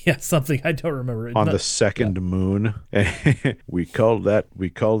 Yeah, something. I don't remember. On the second moon. We call that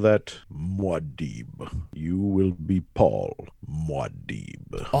Muad'Dib. You will be Paul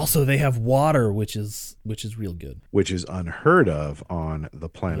Muad'Dib. Also, they have water, which is real good. Which is unheard of on the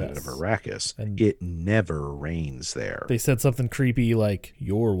planet of Arrakis. And it never rains there. They said something creepy like,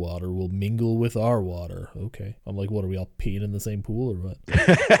 your water will mingle with our water. Okay. I'm like, what, are we all peeing in the same pool or what?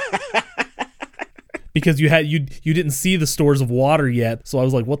 Because you didn't see the stores of water yet, so I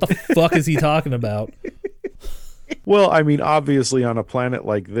was like, what the fuck is he talking about? Well, I mean, obviously on a planet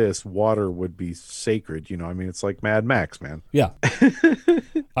like this, water would be sacred, I mean, it's like Mad Max, man. Yeah.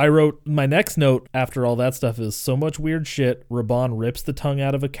 I wrote, my next note after all that stuff is, so much weird shit. Raban rips the tongue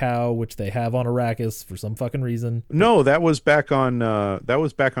out of a cow, which they have on Arrakis for some fucking reason. No, that was back on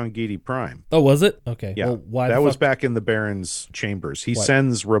Giedi Prime. Oh, was it? Okay. Yeah. Well, why that was back in the Baron's chambers. He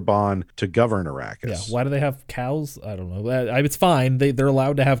sends Raban to govern Arrakis. Yeah. Why do they have cows? I don't know. It's fine. They're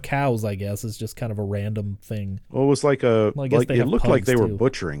allowed to have cows, I guess. It's just kind of a random thing. Well, it was like it looked like they were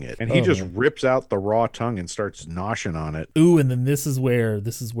butchering it, and he just rips out the raw tongue and starts noshing on it. Ooh, and then this is where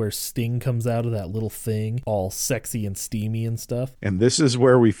Sting comes out of that little thing, all sexy and steamy and stuff. And this is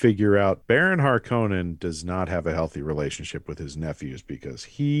where we figure out Baron Harkonnen does not have a healthy relationship with his nephews, because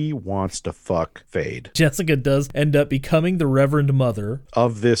he wants to fuck Fade. Jessica does end up becoming the Reverend Mother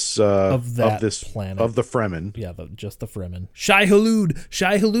of this planet, of the Fremen. Yeah, just the Fremen. Shai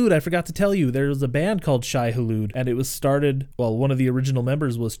Hulud. I forgot to tell you, there's a band called Shai Hulud, and it was started, well, one of the original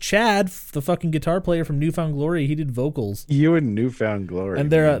members was Chad, the fucking guitar player from Newfound Glory. He did vocals. You and Newfound Glory.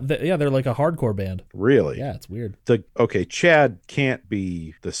 And they're like a hardcore band. Really? Yeah, it's weird. Okay, Chad can't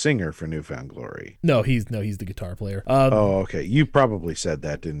be the singer for Newfound Glory. No, he's the guitar player. Okay. You probably said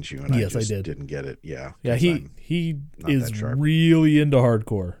that, didn't you? And yes, I just did. Didn't get it. Yeah. Yeah, he is sharp. really into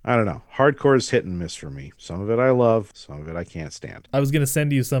hardcore. I don't know. Hardcore is hit and miss for me. Some of it I love, some of it I can't stand. I was gonna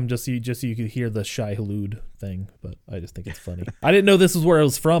send you some just so you could hear the Shai Hulud thing, but I just think it's funny. I didn't know this was where it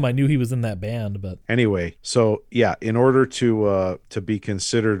was from. I knew he was in that band, but anyway, so yeah, in order to be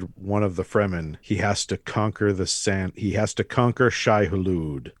considered one of the Fremen, he has to conquer He has to conquer Shai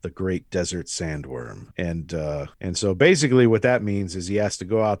Hulud, the great desert sandworm, and so basically what that means is he has to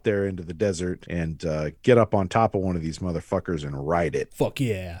go out there into the desert and get up on top of one of these motherfuckers and ride it. Fuck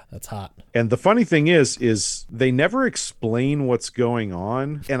yeah, that's hot. And the funny thing is they never explain what's going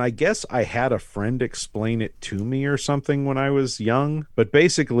on. And I guess I had a friend explain it to me or something when I was young. But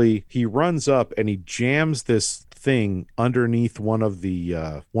basically, he runs up and he jams this thing underneath one of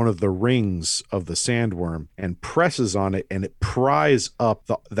the rings of the sandworm and presses on it, and it pries up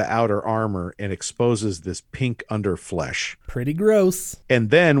the outer armor and exposes this pink underflesh. Pretty gross. And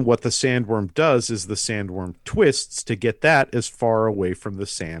then what the sandworm does is the sandworm twists to get that as far away from the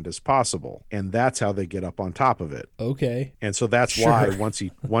sand as possible, and that's how they get up on top of it. Okay. And so that's why once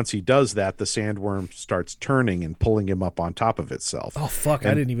he does that, the sandworm starts turning and pulling him up on top of itself. Oh fuck!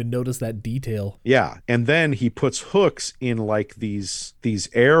 I didn't even notice that detail. Yeah, and then he puts hooks in like these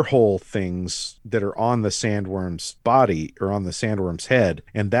air hole things that are on the sandworm's body or on the sandworm's head,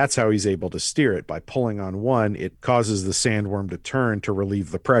 and that's how he's able to steer it. By pulling on one, it causes the sandworm to turn to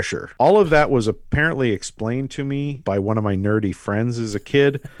relieve the pressure. All of that was apparently explained to me by one of my nerdy friends as a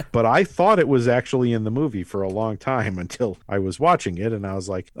kid, but I thought it was actually in the movie for a long time until I was watching it, and I was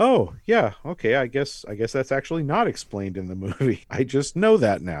like, oh yeah, okay, I guess that's actually not explained in the movie. I just know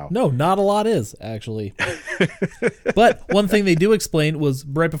that now. No, not a lot is actually. But one thing they do explain was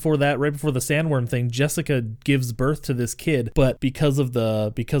right before the sandworm thing, Jessica gives birth to this kid, but because of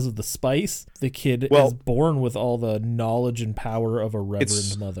the spice, the kid is born with all the knowledge and power of a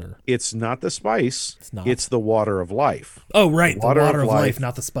reverend mother. It's not the spice. It's not. It's the water of life. Oh, right. The water of life,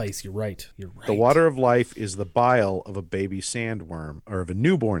 not the spice. You're right. The water of life is the bile of a baby sandworm, or of a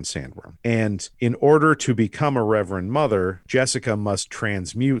newborn sandworm. And in order to become a reverend mother, Jessica must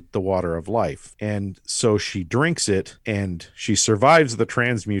transmute the water of life. And so she drinks it and she survives the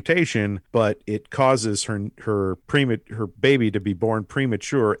transmutation, but it causes her baby to be born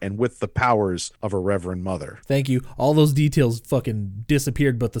premature and with the powers of a reverend mother. Thank you. All those details fucking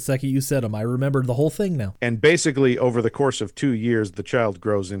disappeared, but the second you said them, I remembered the whole thing now. And basically, over the course of 2 years, the child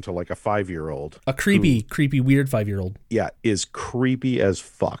grows into like a 5-year-old. A creepy, weird 5-year-old. Yeah, is creepy as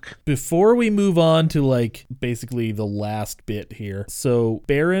fuck. Before we move on to like basically the last bit here, so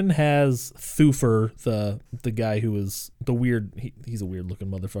Baron has Thufir, the guy who is the weird. He's a weird looking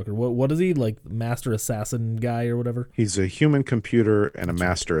motherfucker. What is he, like, master assassin guy or whatever? He's a human computer and a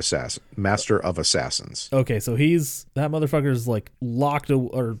master of assassins. Okay, so that motherfucker's like locked,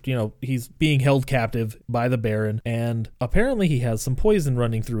 or he's being held captive by the Baron, and apparently he has some poison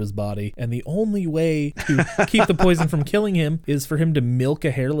running through his body, and the only way to keep the poison from killing him is for him to milk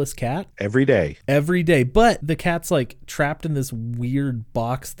a hairless cat every day. But the cat's like trapped in this weird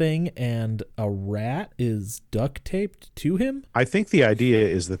box thing, and a rat is duct taped to him. I think the idea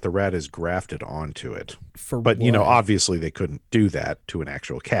is that the rat is grafted onto it. But what? Obviously they couldn't do that to an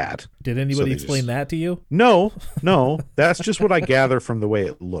actual cat. Did anybody explain that to you? No. That's just what I gather from the way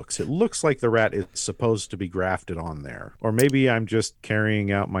it looks. It looks like the rat is supposed to be grafted on there. Or maybe I'm just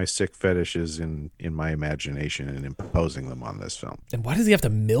carrying out my sick fetishes in my imagination and imposing them on this film. And why does he have to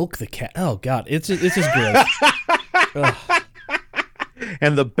milk the cat? Oh God, it's just gross.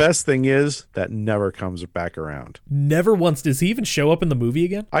 And the best thing is that never comes back around. Never once. Does he even show up in the movie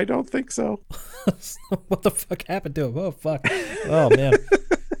again? I don't think so. What the fuck happened to him? Oh fuck. Oh man.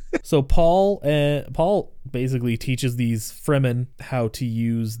 So Paul basically teaches these Fremen how to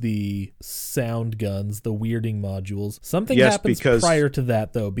use the sound guns, the weirding modules. Something happens prior to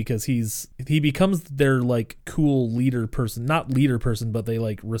that though, because he becomes their like cool leader person, not leader person, but they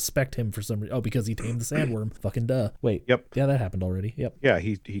like respect him for some reason. Oh, because he tamed the sandworm. Fucking duh. Wait. Yep. Yeah, that happened already. Yep. Yeah,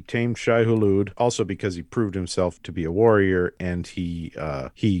 he tamed Shai Hulud, also because he proved himself to be a warrior, and he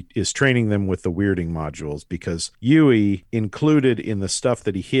is training them with the weirding modules because Yui included in the stuff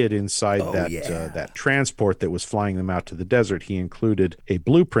that he hid inside that transport transport that was flying them out to the desert, he included a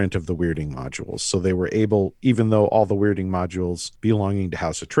blueprint of the weirding modules. So they were able, even though all the weirding modules belonging to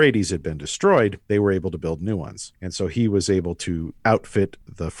House Atreides had been destroyed, they were able to build new ones. And so he was able to outfit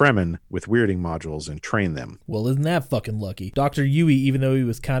the Fremen with weirding modules and train them. Well, isn't that fucking lucky? Dr. Yui, even though he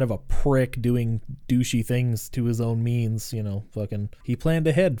was kind of a prick doing douchey things to his own means, fucking, he planned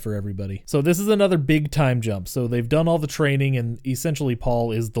ahead for everybody. So this is another big time jump. So they've done all the training, and essentially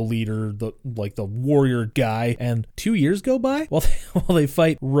Paul is the leader, the warrior guy. And 2 years go by while they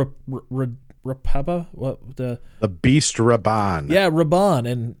fight Rapapa, the Beast Raban. Yeah,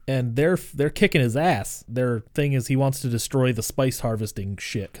 Raban, and they're kicking his ass. Their thing is he wants to destroy the spice harvesting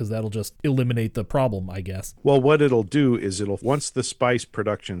shit because that'll just eliminate the problem, I guess. Well, what it'll do is once the spice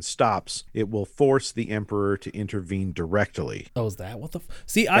production stops, it will force the Emperor to intervene directly. Oh, is that what the?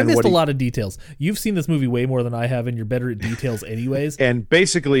 See, I missed a lot of details. You've seen this movie way more than I have, and you're better at details, anyways. And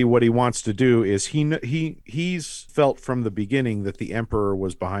basically, what he wants to do is he's felt from the beginning that the Emperor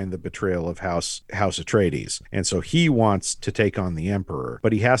was behind the betrayal of House Atreides, and so he wants to take on the Emperor,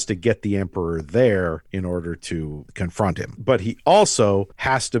 but he has to get the Emperor there in order to confront him. But he also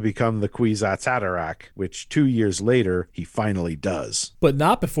has to become the Kwisatz Haderach, which 2 years later he finally does. But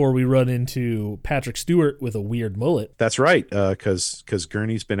not before we run into Patrick Stewart with a weird mullet. That's right, because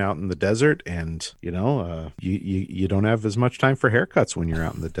Gurney's been out in the desert, and you don't have as much time for haircuts when you're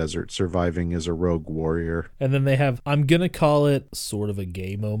out in the desert surviving as a rogue warrior. And then they have, I'm gonna call it sort of a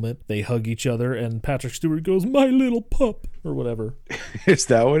gay moment. They hug each other, and Patrick Stewart goes, "My little pup," or whatever. Is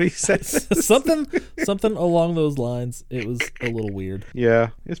that what he said? something along those lines. It was a little weird. Yeah,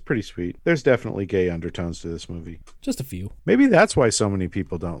 it's pretty sweet. There's definitely gay undertones to this movie. Just a few. Maybe that's why so many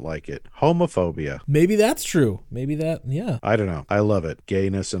people don't like it. Homophobia. Maybe that's true. Maybe that, yeah. I don't know. I love it.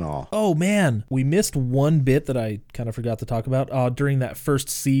 Gayness and all. Oh, man. We missed one bit that I kind of forgot to talk about during that first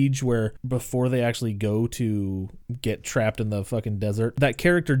siege where before they actually go to get trapped in the fucking desert, that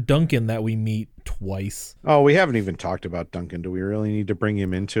character Duncan that we meet twice. Oh, we haven't even talked about Duncan. Do we really need to bring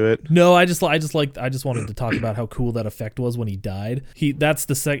him into it? No, I just wanted to talk about how cool that effect was when he died. That's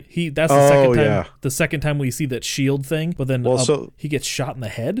the second time. Yeah. The second time we see that shield thing, but then he gets shot in the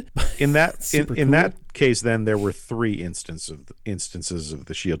head. In that in that case, then there were 3 instances of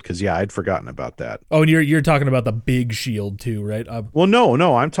the shield. Because I'd forgotten about that. Oh, and you're talking about the big shield too, right? Well,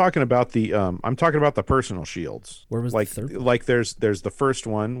 no, I'm talking about the personal shields. Where was the third? Like there's the first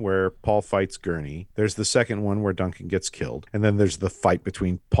one where Paul fights Gurney. There's the second one where Duncan gets killed, and then there's the fight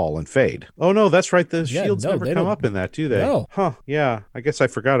between Paul and Fade. Oh no, that's right. The shields never come up in that, do they? No. Huh? Yeah, I guess I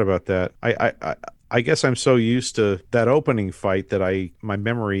forgot about that. I guess I'm so used to that opening fight that my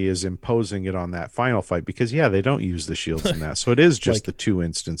memory is imposing it on that final fight because they don't use the shields in that. So it is just the 2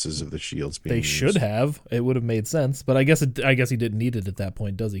 instances of the shields being used. They should have. It would have made sense, but I guess he didn't need it at that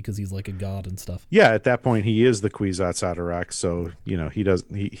point, does he? Because he's like a god and stuff. Yeah, at that point he is the Kwisatz Haderach, so he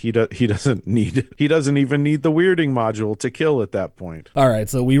doesn't even need the weirding module to kill at that point. All right,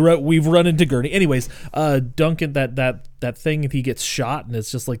 so we've run into Gurney. Anyways, Duncan, that thing, if he gets shot and it's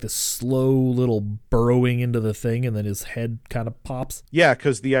just like this slow little burrowing into the thing and then his head kind of pops. Yeah,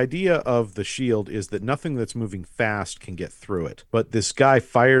 because the idea of the shield is that nothing that's moving fast can get through it. But this guy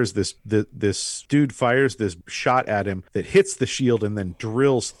fires this dude fires this shot at him that hits the shield and then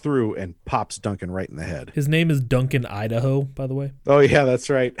drills through and pops Duncan right in the head. His name is Duncan Idaho, by the way. Oh yeah, that's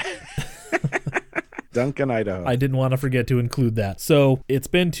right. Duncan, Idaho. I didn't want to forget to include that. So it's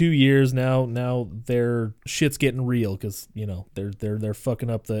been 2 years now. Now their shit's getting real because they're fucking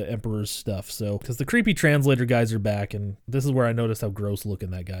up the Emperor's stuff. So because the creepy translator guys are back, and this is where I noticed how gross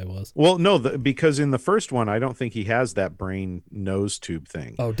looking that guy was. Well, no, because in the first one, I don't think he has that brain nose tube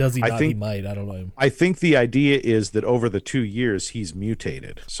thing. Oh, does he not? He might. I don't know. I think the idea is that over the 2 years he's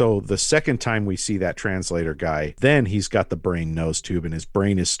mutated. So the second time we see that translator guy, then he's got the brain nose tube, and his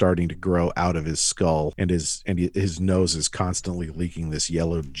brain is starting to grow out of his skull. And his nose is constantly leaking this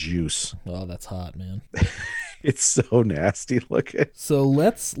yellow juice. Oh, that's hot, man. It's so nasty looking. So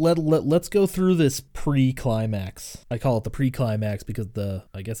let's go through this pre-climax. I call it the pre-climax because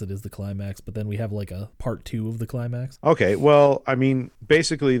I guess it is the climax, but then we have like a part 2 of the climax. Okay, well, I mean,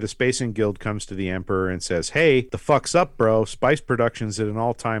 basically the Spacing Guild comes to the Emperor and says, "Hey, the fuck's up, bro. Spice production's at an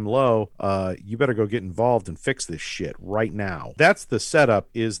all-time low. You better go get involved and fix this shit right now." That's the setup,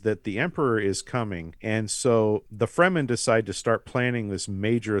 is that the Emperor is coming, and so the Fremen decide to start planning this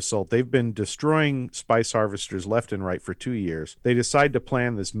major assault. They've been destroying spice harvesters monsters left and right for 2 years. They decide to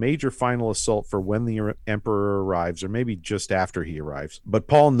plan this major final assault for when the Emperor arrives, or maybe just after he arrives. But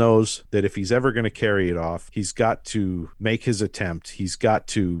Paul knows that if he's ever going to carry it off, he's got to make his attempt. He's got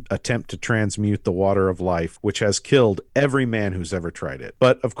to attempt to transmute the water of life, which has killed every man who's ever tried it.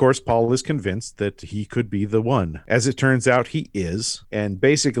 But of course, Paul is convinced that he could be the one. As it turns out, he is. And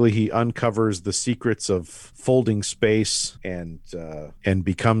basically, he uncovers the secrets of folding space and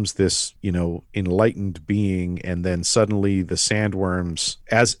becomes this, enlightened being. And then suddenly the sandworms,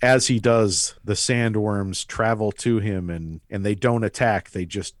 as he does, the sandworms travel to him and they don't attack. They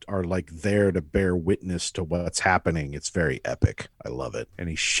just are like there to bear witness to what's happening. It's very epic. I love it. And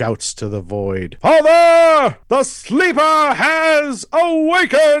he shouts to the void, "Father, the sleeper has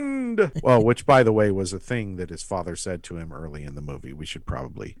awakened!" Well, which, by the way, was a thing that his father said to him early in the movie. We should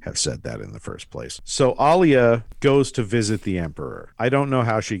probably have said that in the first place. So Alia goes to visit the Emperor. I don't know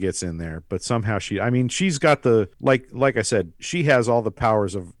how she gets in there, but somehow she's got the, like I said, she has all the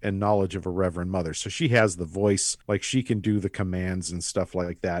powers of and knowledge of a Reverend Mother. So she has the voice, like she can do the commands and stuff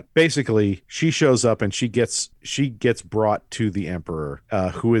like that. Basically, she shows up and she gets brought to the Emperor,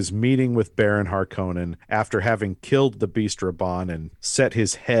 who is meeting with Baron Harkonnen after having killed the Beast Raban and set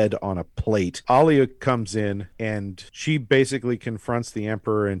his head on a plate. Alia comes in and she basically confronts the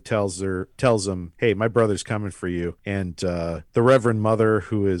Emperor and tells him, "Hey, my brother's coming for you." And the Reverend Mother,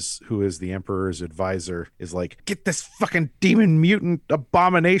 who is the Emperor's advisor, is like, "Get this fucking demon mutant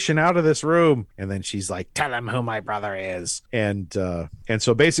abomination out of this room." And then she's like, "Tell him who my brother is." And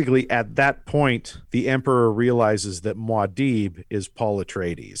so basically at that point, the Emperor realizes that Muad'Dib is Paul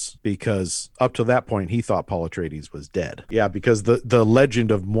Atreides, because up to that point he thought Paul Atreides was dead. Yeah, because the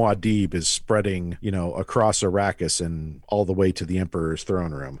legend of Muad'Dib is spreading, across Arrakis and all the way to the Emperor's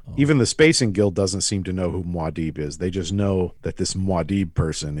throne room. Oh. Even the Spacing Guild doesn't seem to know who Muad'Dib is. They just know that this Muad'Dib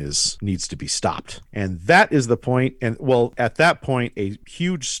person needs to be stopped. And that is the point. And well, at that point, a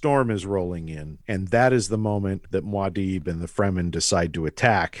huge storm is rolling in, and that is the moment that Muad'Dib and the Fremen decide to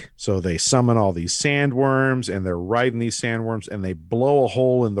attack. So they summon all these sandworms, and they're riding these sandworms, and they blow a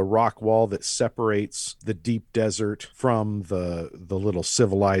hole in the rock wall that separates the deep desert from the little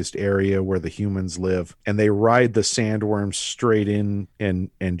civilized area where the humans live. And they ride the sandworms straight in and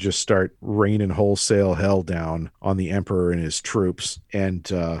just start raining wholesale hell down on the Emperor and his troops. And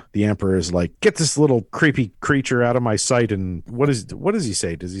the Emperor is like, "Get this little creepy creature out of my sight." And what does he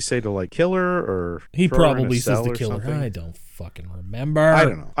say? Does he say to like kill her, or he throw her in a probably says cell to or kill her? something? I don't fucking remember.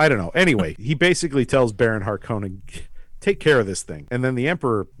 I don't know. Anyway, he basically tells Baron Harkonnen, "Take care of this thing." And then the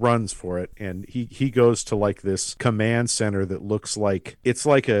Emperor runs for it, and he goes to like this command center that looks like it's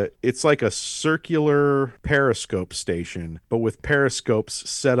like a circular periscope station, but with periscopes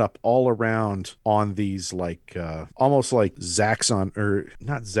set up all around on these like almost like Zaxxon, or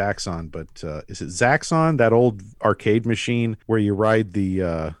not Zaxxon, but is it Zaxxon, that old arcade machine where you ride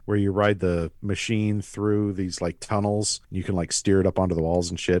the machine through these like tunnels, and you can like steer it up onto the walls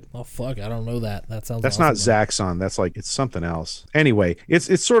and shit. Oh fuck, I don't know that. That's That's awesome, not Zaxxon. That's like, it's something else. Anyway,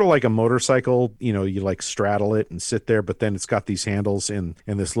 it's sort of like a motorcycle. You like straddle it and sit there, but then it's got these handles and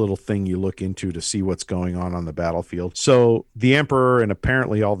this little thing you look into to see what's going on the battlefield. So the Emperor and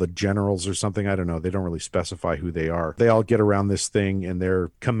apparently all the generals or something, I don't know, they don't really specify who they are. They all get around this thing and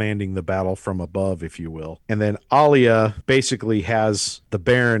they're commanding the battle from above, if you will. And then Alia basically has the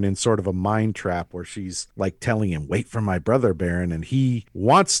Baron in sort of a mind trap where she's like telling him, "Wait for my brother, Baron." And he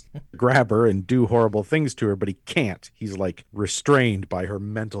wants to grab her and do horrible things to her, but he can't. He's like restrained by her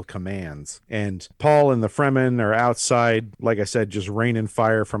mental commands. And Paul and the Fremen are outside, like I said, just raining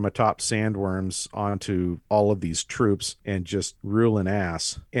fire from atop sandworms onto all of these troops and just ruling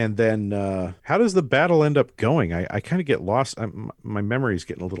ass. And then how does the battle end up going? I kind of get lost. My memory's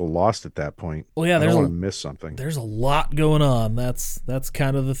getting a little lost at that point. Well, yeah, I don't want to miss something. There's a lot going on. That's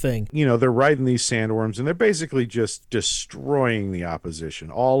kind of the thing. They're riding these sandworms and they're basically just destroying the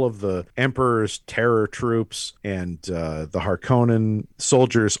opposition. All of the Emperor's terror troops and the Harkonnen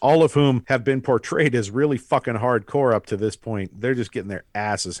soldiers, all of whom have been portrayed as really fucking hardcore up to this point. They're just getting their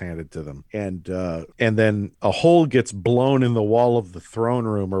asses handed to them. And then a hole gets blown in the wall of the throne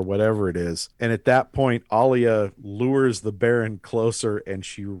room or whatever it is. And at that point, Alia lures the Baron closer and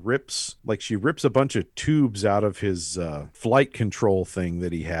she rips a bunch of tubes out of his flight control thing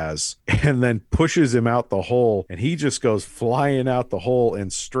that he has, and then pushes him out the hole, and he just goes flying out the hole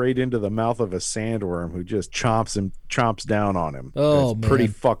and straight into the mouth of a sandworm who just chomps down on him. Oh, it's pretty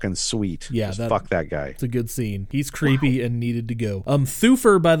man. fucking sweet. Yeah, just fuck that guy. It's a good scene. He's creepy and needed to go.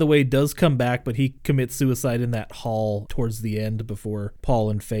 Thufir, by the way, does come back, but he commits suicide in that hall towards the end before Paul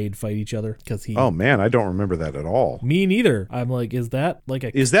and Fade fight each other because he. Oh man, I don't remember that at all. Me neither. I'm like, is that like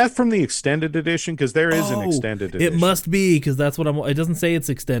a? Is that from the extended edition? Because there is an extended edition. It must be because that's what I'm. It doesn't say it's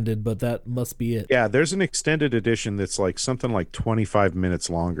extended, but that must be it. Yeah, there's an extended edition that's like something like 25 minutes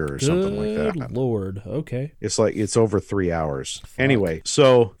longer or something like that. Good Lord. Okay. It's like it's over 3 hours. Anyway,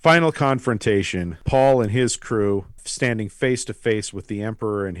 so final confrontation. Paul and his crew standing face to face with the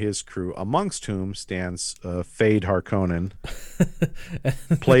Emperor and his crew, amongst whom stands Fade Harkonnen,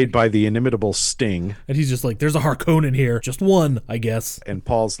 played by the inimitable Sting. And he's just like, there's a Harkonnen here. Just one, I guess. And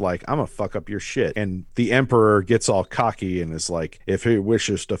Paul's like, I'm gonna fuck up your shit. And the Emperor gets all cocky and is like, if he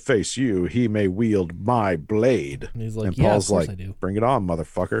wishes to face you, he may wield my blade. And he's like, and yeah, Paul's of course like, I do. bring it on,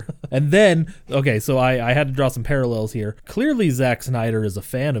 motherfucker. And then, okay, so I had to draw some parallels here. Clearly, Zack Snyder is a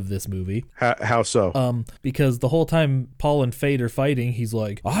fan of this movie. How so? Because the whole time Paul and Fade are fighting, he's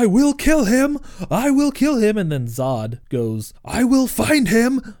like, I will kill him! I will kill him! And then Zod goes, I will find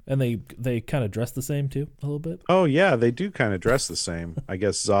him! And they kind of dress the same, too, a little bit. Oh, yeah, they do kind of dress the same. I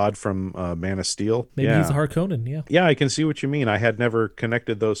guess Zod from Man of Steel. Maybe he's a Harkonnen, yeah. Yeah, I can see what you mean. I had never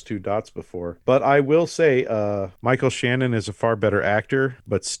connected those two dots before. But I will say, Michael Shannon is a far better actor,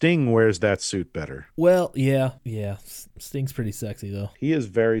 but Sting wears that suit better. Well, yeah. Sting's pretty sexy, though. He is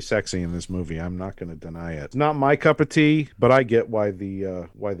very sexy in this movie. I'm not going to deny it. It's not my cup of tea, but I get why the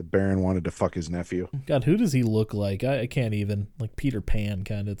Baron wanted to fuck his nephew. God, who does he look like? I can't even. Like Peter Pan,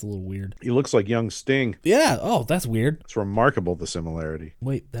 kind of. It's a little weird. He looks like young Sting. Yeah. Oh, that's weird. It's remarkable, the similarity.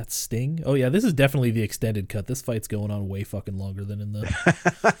 Wait, that's Sting? Oh, yeah, this is definitely the extended cut. This fight's going on way fucking longer than in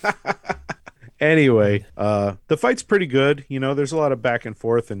the... Anyway, the fight's pretty good. You know, there's a lot of back and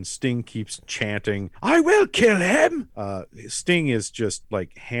forth, and Sting keeps chanting, I will kill him! Sting is just,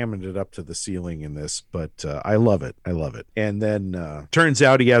 like, hamming it up to the ceiling in this, but I love it. I love it. And then, turns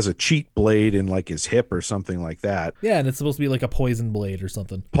out he has a cheat blade in, like, his hip or something like that. Yeah, and it's supposed to be like a poison blade or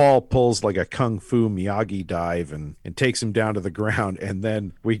something. Paul pulls, like, a Kung Fu Miyagi dive and takes him down to the ground, and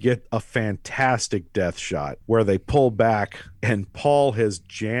then we get a fantastic death shot where they pull back, and Paul has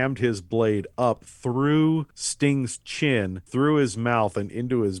jammed his blade up through Sting's chin, through his mouth, and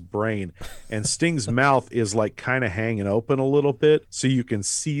into his brain. And Sting's mouth is like kind of hanging open a little bit, so you can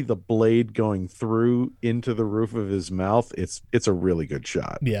see the blade going through into the roof of his mouth. It's a really good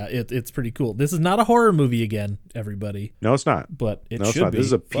shot. Yeah, it's pretty cool. This is not a horror movie again, everybody. No, it's not. But it no, should it's not. be. This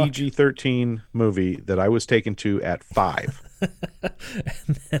is a Fuck. PG-13 movie that I was taken to at 5.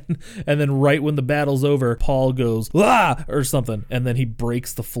 and then right when the battle's over, Paul goes "Ah!" or something, and then he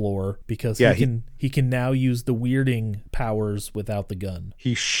breaks the floor because he can now use the weirding powers without the gun.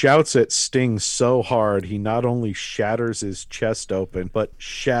 He shouts at Sting so hard he not only shatters his chest open, but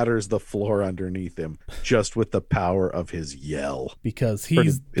shatters the floor underneath him just with the power of his yell. Because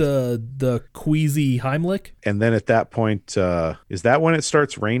he's the queasy Heimlich. And then at that point, is that when it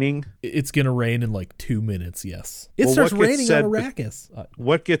starts raining? It's gonna rain in like 2 minutes. Yes, it Well, starts what gets raining said on Arrakis.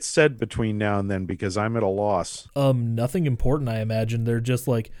 What gets said between now and then? Because I'm at a loss. Nothing important, I imagine. They're just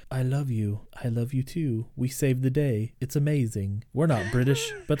like, I love you too. We saved the day. It's amazing. We're not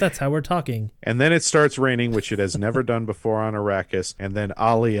British, but that's how we're talking. And then it starts raining, which it has never done before on Arrakis. And then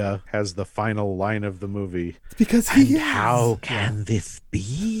Alia has the final line of the movie. It's because he is. How can this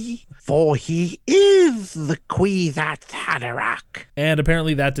be? For he is the Kwisatz Haderach. And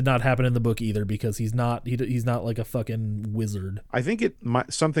apparently that did not happen in the book either, because he's not like a fucking wizard. I think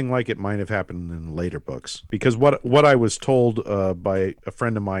something like it might have happened in later books, because what I was told by a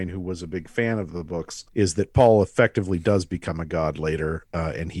friend of mine who was a big fan of the books is that Paul effectively does become a god later,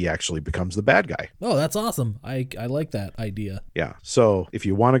 and he actually becomes the bad guy. Oh, that's awesome. I like that idea. Yeah. So if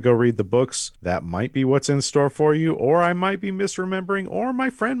you want to go read the books, that might be what's in store for you, or I might be misremembering, or my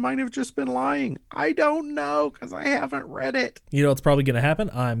friend might have just been lying. I don't know, because I haven't read it. You know what's probably going to happen?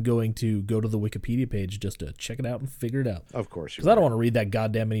 I'm going to go to the Wikipedia page just to check it out and figure it out. Of course. Because I don't want to read that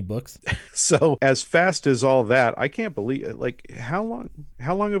goddamn many books. So as fast as all that, I can't believe it. Like, how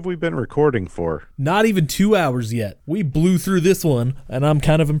long have we been recording for? Not even 2 hours yet. We blew through this one, and I'm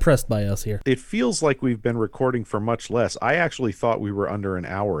kind of impressed by us here. It feels like we've been recording for much less. I actually thought we were under an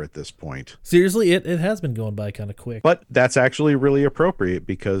hour at this point. Seriously, it has been going by kind of quick. But that's actually really appropriate,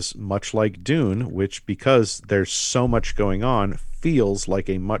 because much like Dune, which, because there's so much going on, feels like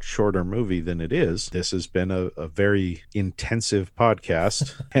a much shorter movie than it is. This has been a very intensive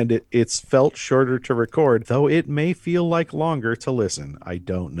podcast, and it's felt shorter to record, though it may feel like longer to listen. I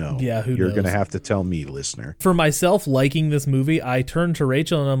don't know. Yeah, who You're knows? going to have to tell me, listener. For myself liking this movie, I turned to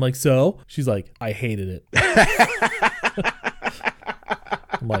Rachel and I'm like, so? She's like, I hated it.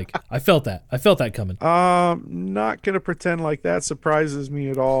 I'm like, I felt that coming. Not gonna pretend like that surprises me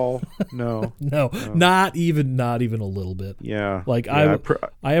at all. No. No, not even a little bit. Yeah. Like yeah,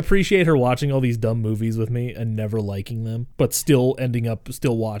 I appreciate her watching all these dumb movies with me and never liking them, but still ending up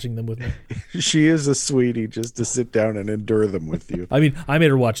still watching them with me. she is a sweetie just to sit down and endure them with you. I mean, I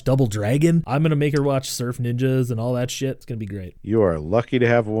made her watch Double Dragon. I'm gonna make her watch Surf Ninjas and all that shit. It's gonna be great. You are lucky to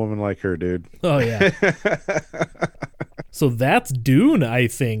have a woman like her, dude. Oh yeah. So that's Dune, I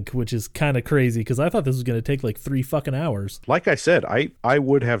think, which is kind of crazy because I thought this was going to take like 3 fucking hours. Like I said, I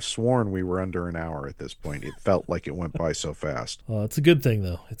would have sworn we were under an hour at this point. It felt like it went by so fast. It's a good thing,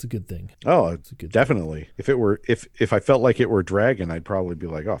 though. It's a good thing. Oh, It's a good definitely. If I felt like it were Dragon, I'd probably be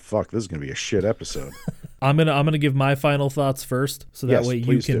like, oh fuck, this is gonna be a shit episode. I'm gonna give my final thoughts first, so that Yes, way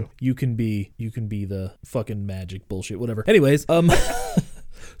please do. you can be the fucking magic bullshit, whatever. Anyways,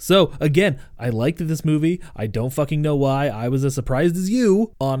 So again, I liked this movie. I don't fucking know why. I was as surprised as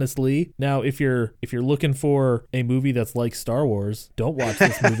you, honestly. Now, if you're looking for a movie that's like Star Wars, don't watch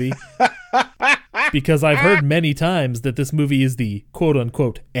this movie. Because I've heard many times that this movie is the quote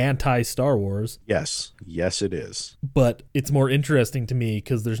unquote anti-Star Wars. Yes, it is. But it's more interesting to me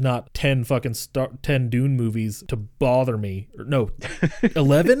because there's not 10 Dune movies to bother me. No,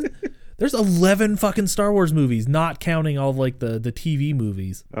 11? There's 11 fucking Star Wars movies, not counting all of, like the TV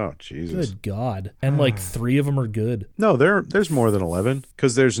movies. Oh, Jesus. Good God. And like 3 of them are good. No, there's more than 11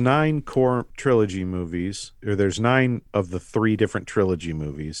 because there's 9 core trilogy movies, or there's 9 of the 3 different trilogy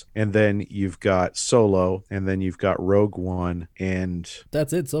movies. And then you've got Solo, and then you've got Rogue One, and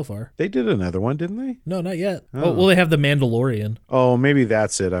That's it so far. they did another one, didn't they? No, not yet. Oh, well, they have The Mandalorian. Oh, maybe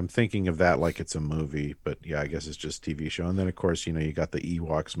that's it. I'm thinking of that like it's a movie, but yeah, I guess it's just TV show. And then of course, you got the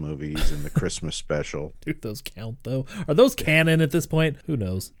Ewoks movies and the Christmas special. Dude, those count though. Are those canon at this point? Who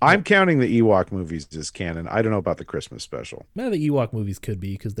knows? I'm counting the Ewok movies as canon. I don't know about the Christmas special. The Ewok movies could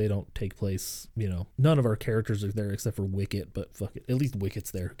be because they don't take place, none of our characters are there except for Wicket, but fuck it. At least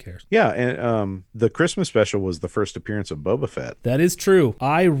Wicket's there. Who cares? Yeah, and the Christmas special was the first appearance of Boba Fett. That is true.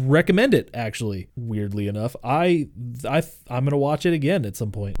 I recommend it, actually, weirdly enough. I'm going to watch it again at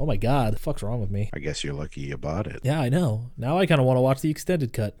some point. Oh my God. The fuck's wrong with me? I guess you're lucky you bought it. Yeah, I know. Now I kind of want to watch the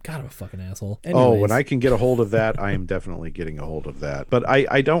extended cut. God, I'm a fucking asshole. Oh, Anyways. when I can get a hold of that, I am definitely getting a hold of that. But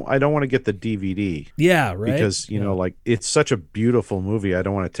I don't want to get the DVD. Yeah, right? Because, like, it's such a beautiful movie. I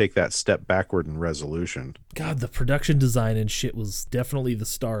don't want to take that step backward in resolution. God, the production design and shit was definitely the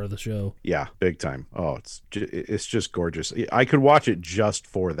star of the show. Yeah, big time. Oh, it's just gorgeous. I could watch it just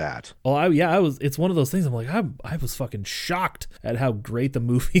for that. Oh, it's one of those things. I'm like, I was fucking shocked at how great the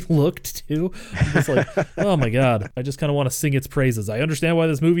movie looked too. I'm just like, oh my God. I just kind of want to sing its praises. I understand why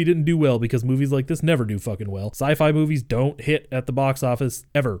this movie didn't do well because movies like this never do fucking well. Sci-fi movies don't hit at the box office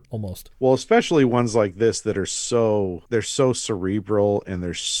ever, almost. Well, especially ones like this that are so cerebral and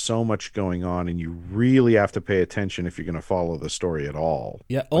there's so much going on and you really have to pay attention if you're going to follow the story at all.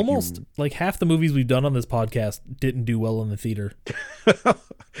 Yeah, almost like half the movies we've done on this podcast didn't do well in the theater.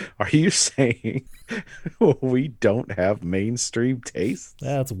 Are you saying we don't have mainstream taste?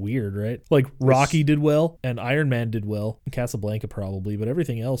 That's weird, right? Like Rocky did well and Iron Man did well, and Casablanca probably, but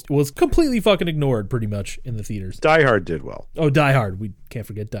everything else was completely fucking ignored pretty much in the theaters. Die Hard did well. Oh, Die Hard. We can't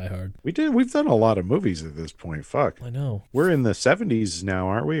forget Die Hard. We've done a lot of movies at this point. Fuck. I know. We're in the 70s now,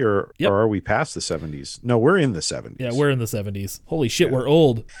 aren't we? Or are we past the 70s? No, we're in the 70s. Yeah, we're in the 70s. Holy shit, we're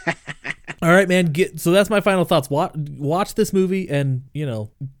old. All right, man. So that's my final thoughts. Watch this movie and,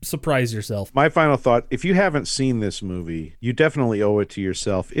 surprise yourself. My final thought, if you haven't seen this movie, you definitely owe it to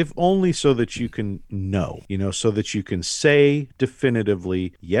yourself, if only so that you can know, so that you can say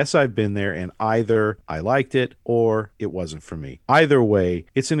definitively, yes, I've been there, and either I liked it or it wasn't for me. Either way,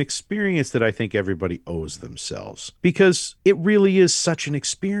 it's an experience that I think everybody owes themselves because it really is such an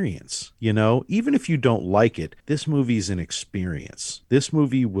experience, Even if you don't like it, this movie is an experience. This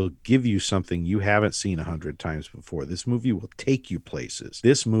movie will give you something you haven't seen 100 times before. This movie will take you places.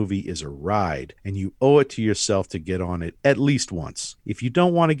 This movie is a ride, and you owe it to yourself to get on it at least once. If you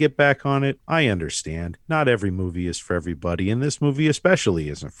don't want to get back on it, I understand. Not every movie is for everybody, and this movie especially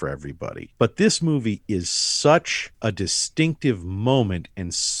isn't for everybody. But this movie is such a distinctive moment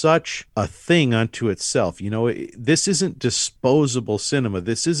and such a thing unto itself. This isn't disposable cinema.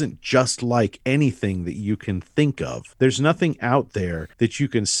 This isn't just like anything that you can think of. There's nothing out there that you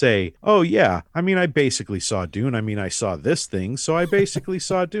can say, oh oh yeah, I mean, I basically saw Dune. I mean, I saw this thing, so I basically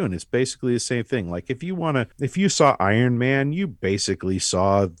saw Dune. It's basically the same thing. Like if you saw Iron Man, you basically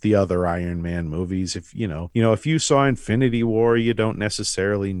saw the other Iron Man movies. If if you saw Infinity War, you don't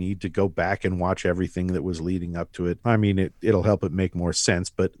necessarily need to go back and watch everything that was leading up to it. I mean, it'll help it make more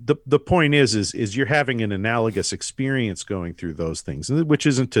sense, but the point is you're having an analogous experience going through those things, which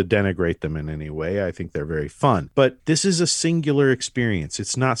isn't to denigrate them in any way. I think they're very fun, but this is a singular experience.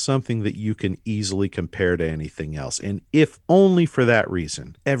 It's not something that you can easily compare to anything else, and if only for that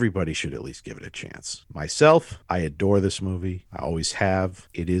reason, everybody should at least give it a chance. Myself, I adore this movie. I always have.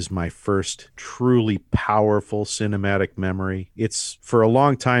 It is my first truly powerful cinematic memory. For a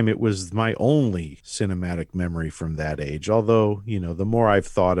long time, it was my only cinematic memory from that age. Although, the more I've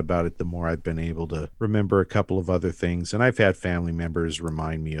thought about it, the more I've been able to remember a couple of other things. And I've had family members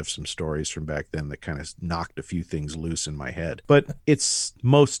remind me of some stories from back then that kind of knocked a few things loose in my head. But it's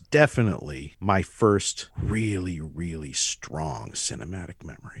most definitely my first really, really strong cinematic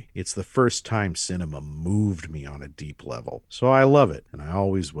memory. It's the first time cinema moved me on a deep level. So I love it, and I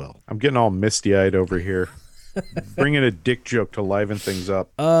always will. I'm getting all misty-eyed over here. Bringing a dick joke to liven things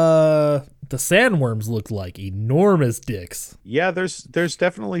up. The sandworms look like enormous dicks. Yeah, there's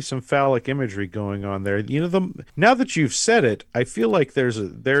definitely some phallic imagery going on there. Now that you've said it, I feel like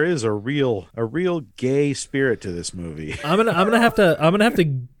there is a real gay spirit to this movie. I'm gonna have to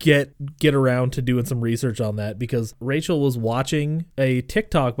get around to doing some research on that, because Rachel was watching a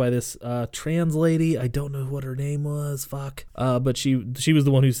TikTok by this trans lady. I don't know what her name was. Fuck. But she was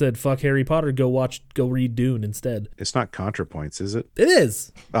the one who said, "Fuck Harry Potter. Go read Dune instead." It's not ContraPoints, is it? It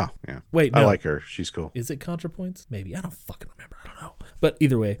is. Oh yeah. Wait, no. I like her. She's cool. Is it ContraPoints? Maybe. I don't fucking remember. I don't know. But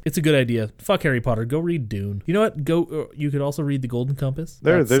either way, it's a good idea. Fuck Harry Potter. Go read Dune. You know what? You could also read The Golden Compass.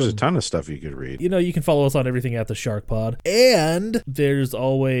 There's a ton of stuff you could read. You can follow us on everything at the Shark Pod. And there's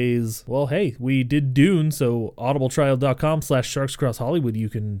always, well, hey, we did Dune, so audibletrial.com/sharkscrosshollywood. You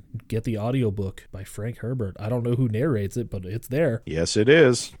can get the audiobook by Frank Herbert. I don't know who narrates it, but it's there. Yes, it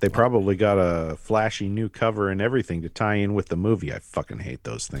is. They probably got a flashy new cover and everything to tie in with the movie. I fucking hate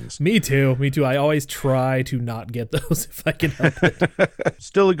those things. Me too. I always try to not get those if I can help it.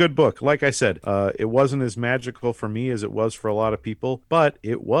 Still a good book. Like I said, it wasn't as magical for me as it was for a lot of people, but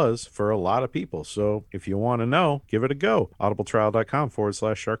it was for a lot of people. So if you want to know, give it a go.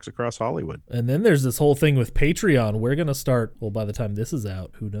 audibletrial.com/sharksacrosshollywood. And then there's this whole thing with Patreon. We're going to start, well, by the time this is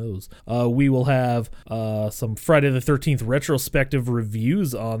out, who knows? We will have some Friday the 13th retrospective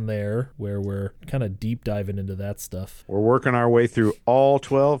reviews on there where we're kind of deep diving into that stuff. We're working our way through all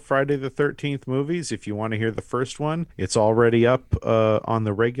 12 Friday the 13th movies. If you want to hear the first one, it's already up on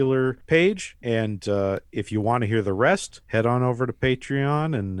the regular page. And if you want to hear the rest, head on over to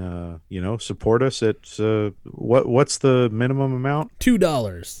Patreon and, support us at what's the minimum amount?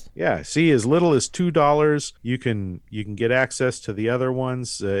 $2. Yeah. See, as little as $2, you can get access to the other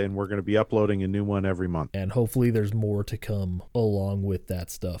ones. And we're going to be uploading a new one every month. And hopefully there's more to come along with that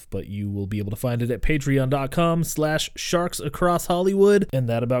stuff. But you will be able to find it at patreon.com/sharksacrosshollywood. And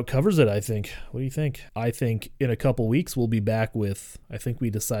that about covers it, I think. What do you think? I think in a couple weeks we'll be back with, I think we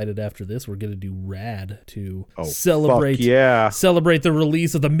decided after this we're going to do Rad to celebrate the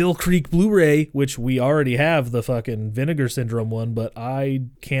release of the Mill Creek Blu-ray, which we already have the fucking Vinegar Syndrome one, but I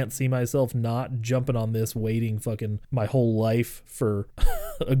can't see myself not jumping on this, waiting fucking my whole life for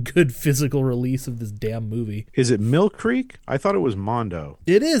a good physical release of this damn movie. Is it Mill Creek? I thought it was Mondo.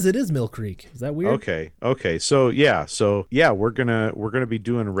 It is Mill Creek. Is that weird? Okay. So we're gonna be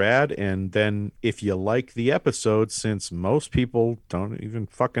doing Rad, and then if you like the episode, since most people don't even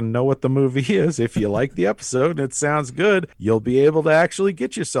fucking know what the movie is, if you like the episode and it sounds good, you'll be able to actually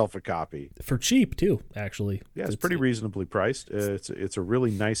get yourself a copy for cheap too. Actually, yeah, it's pretty reasonably priced. It's a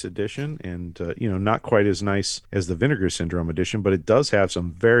really nice edition, and not quite as nice as the Vinegar Syndrome edition, but it does have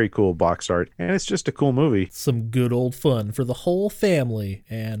some very cool box art, and it's just a cool movie. Some good old fun for the whole family,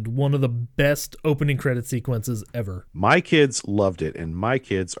 and one of the best opening credit sequences ever. My kids loved it, and my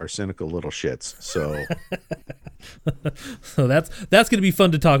kids are cynical little shits. So, so that's going to be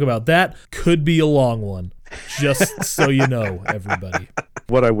fun to talk about. That could be a long one, just so you know, everybody.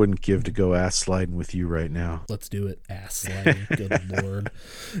 What I wouldn't give to go ass sliding with you right now. Let's do it. Ass sliding. Good Lord.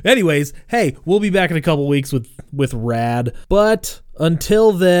 Anyways, hey, we'll be back in a couple weeks with Rad. But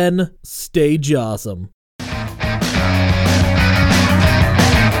until then, stay jawsome.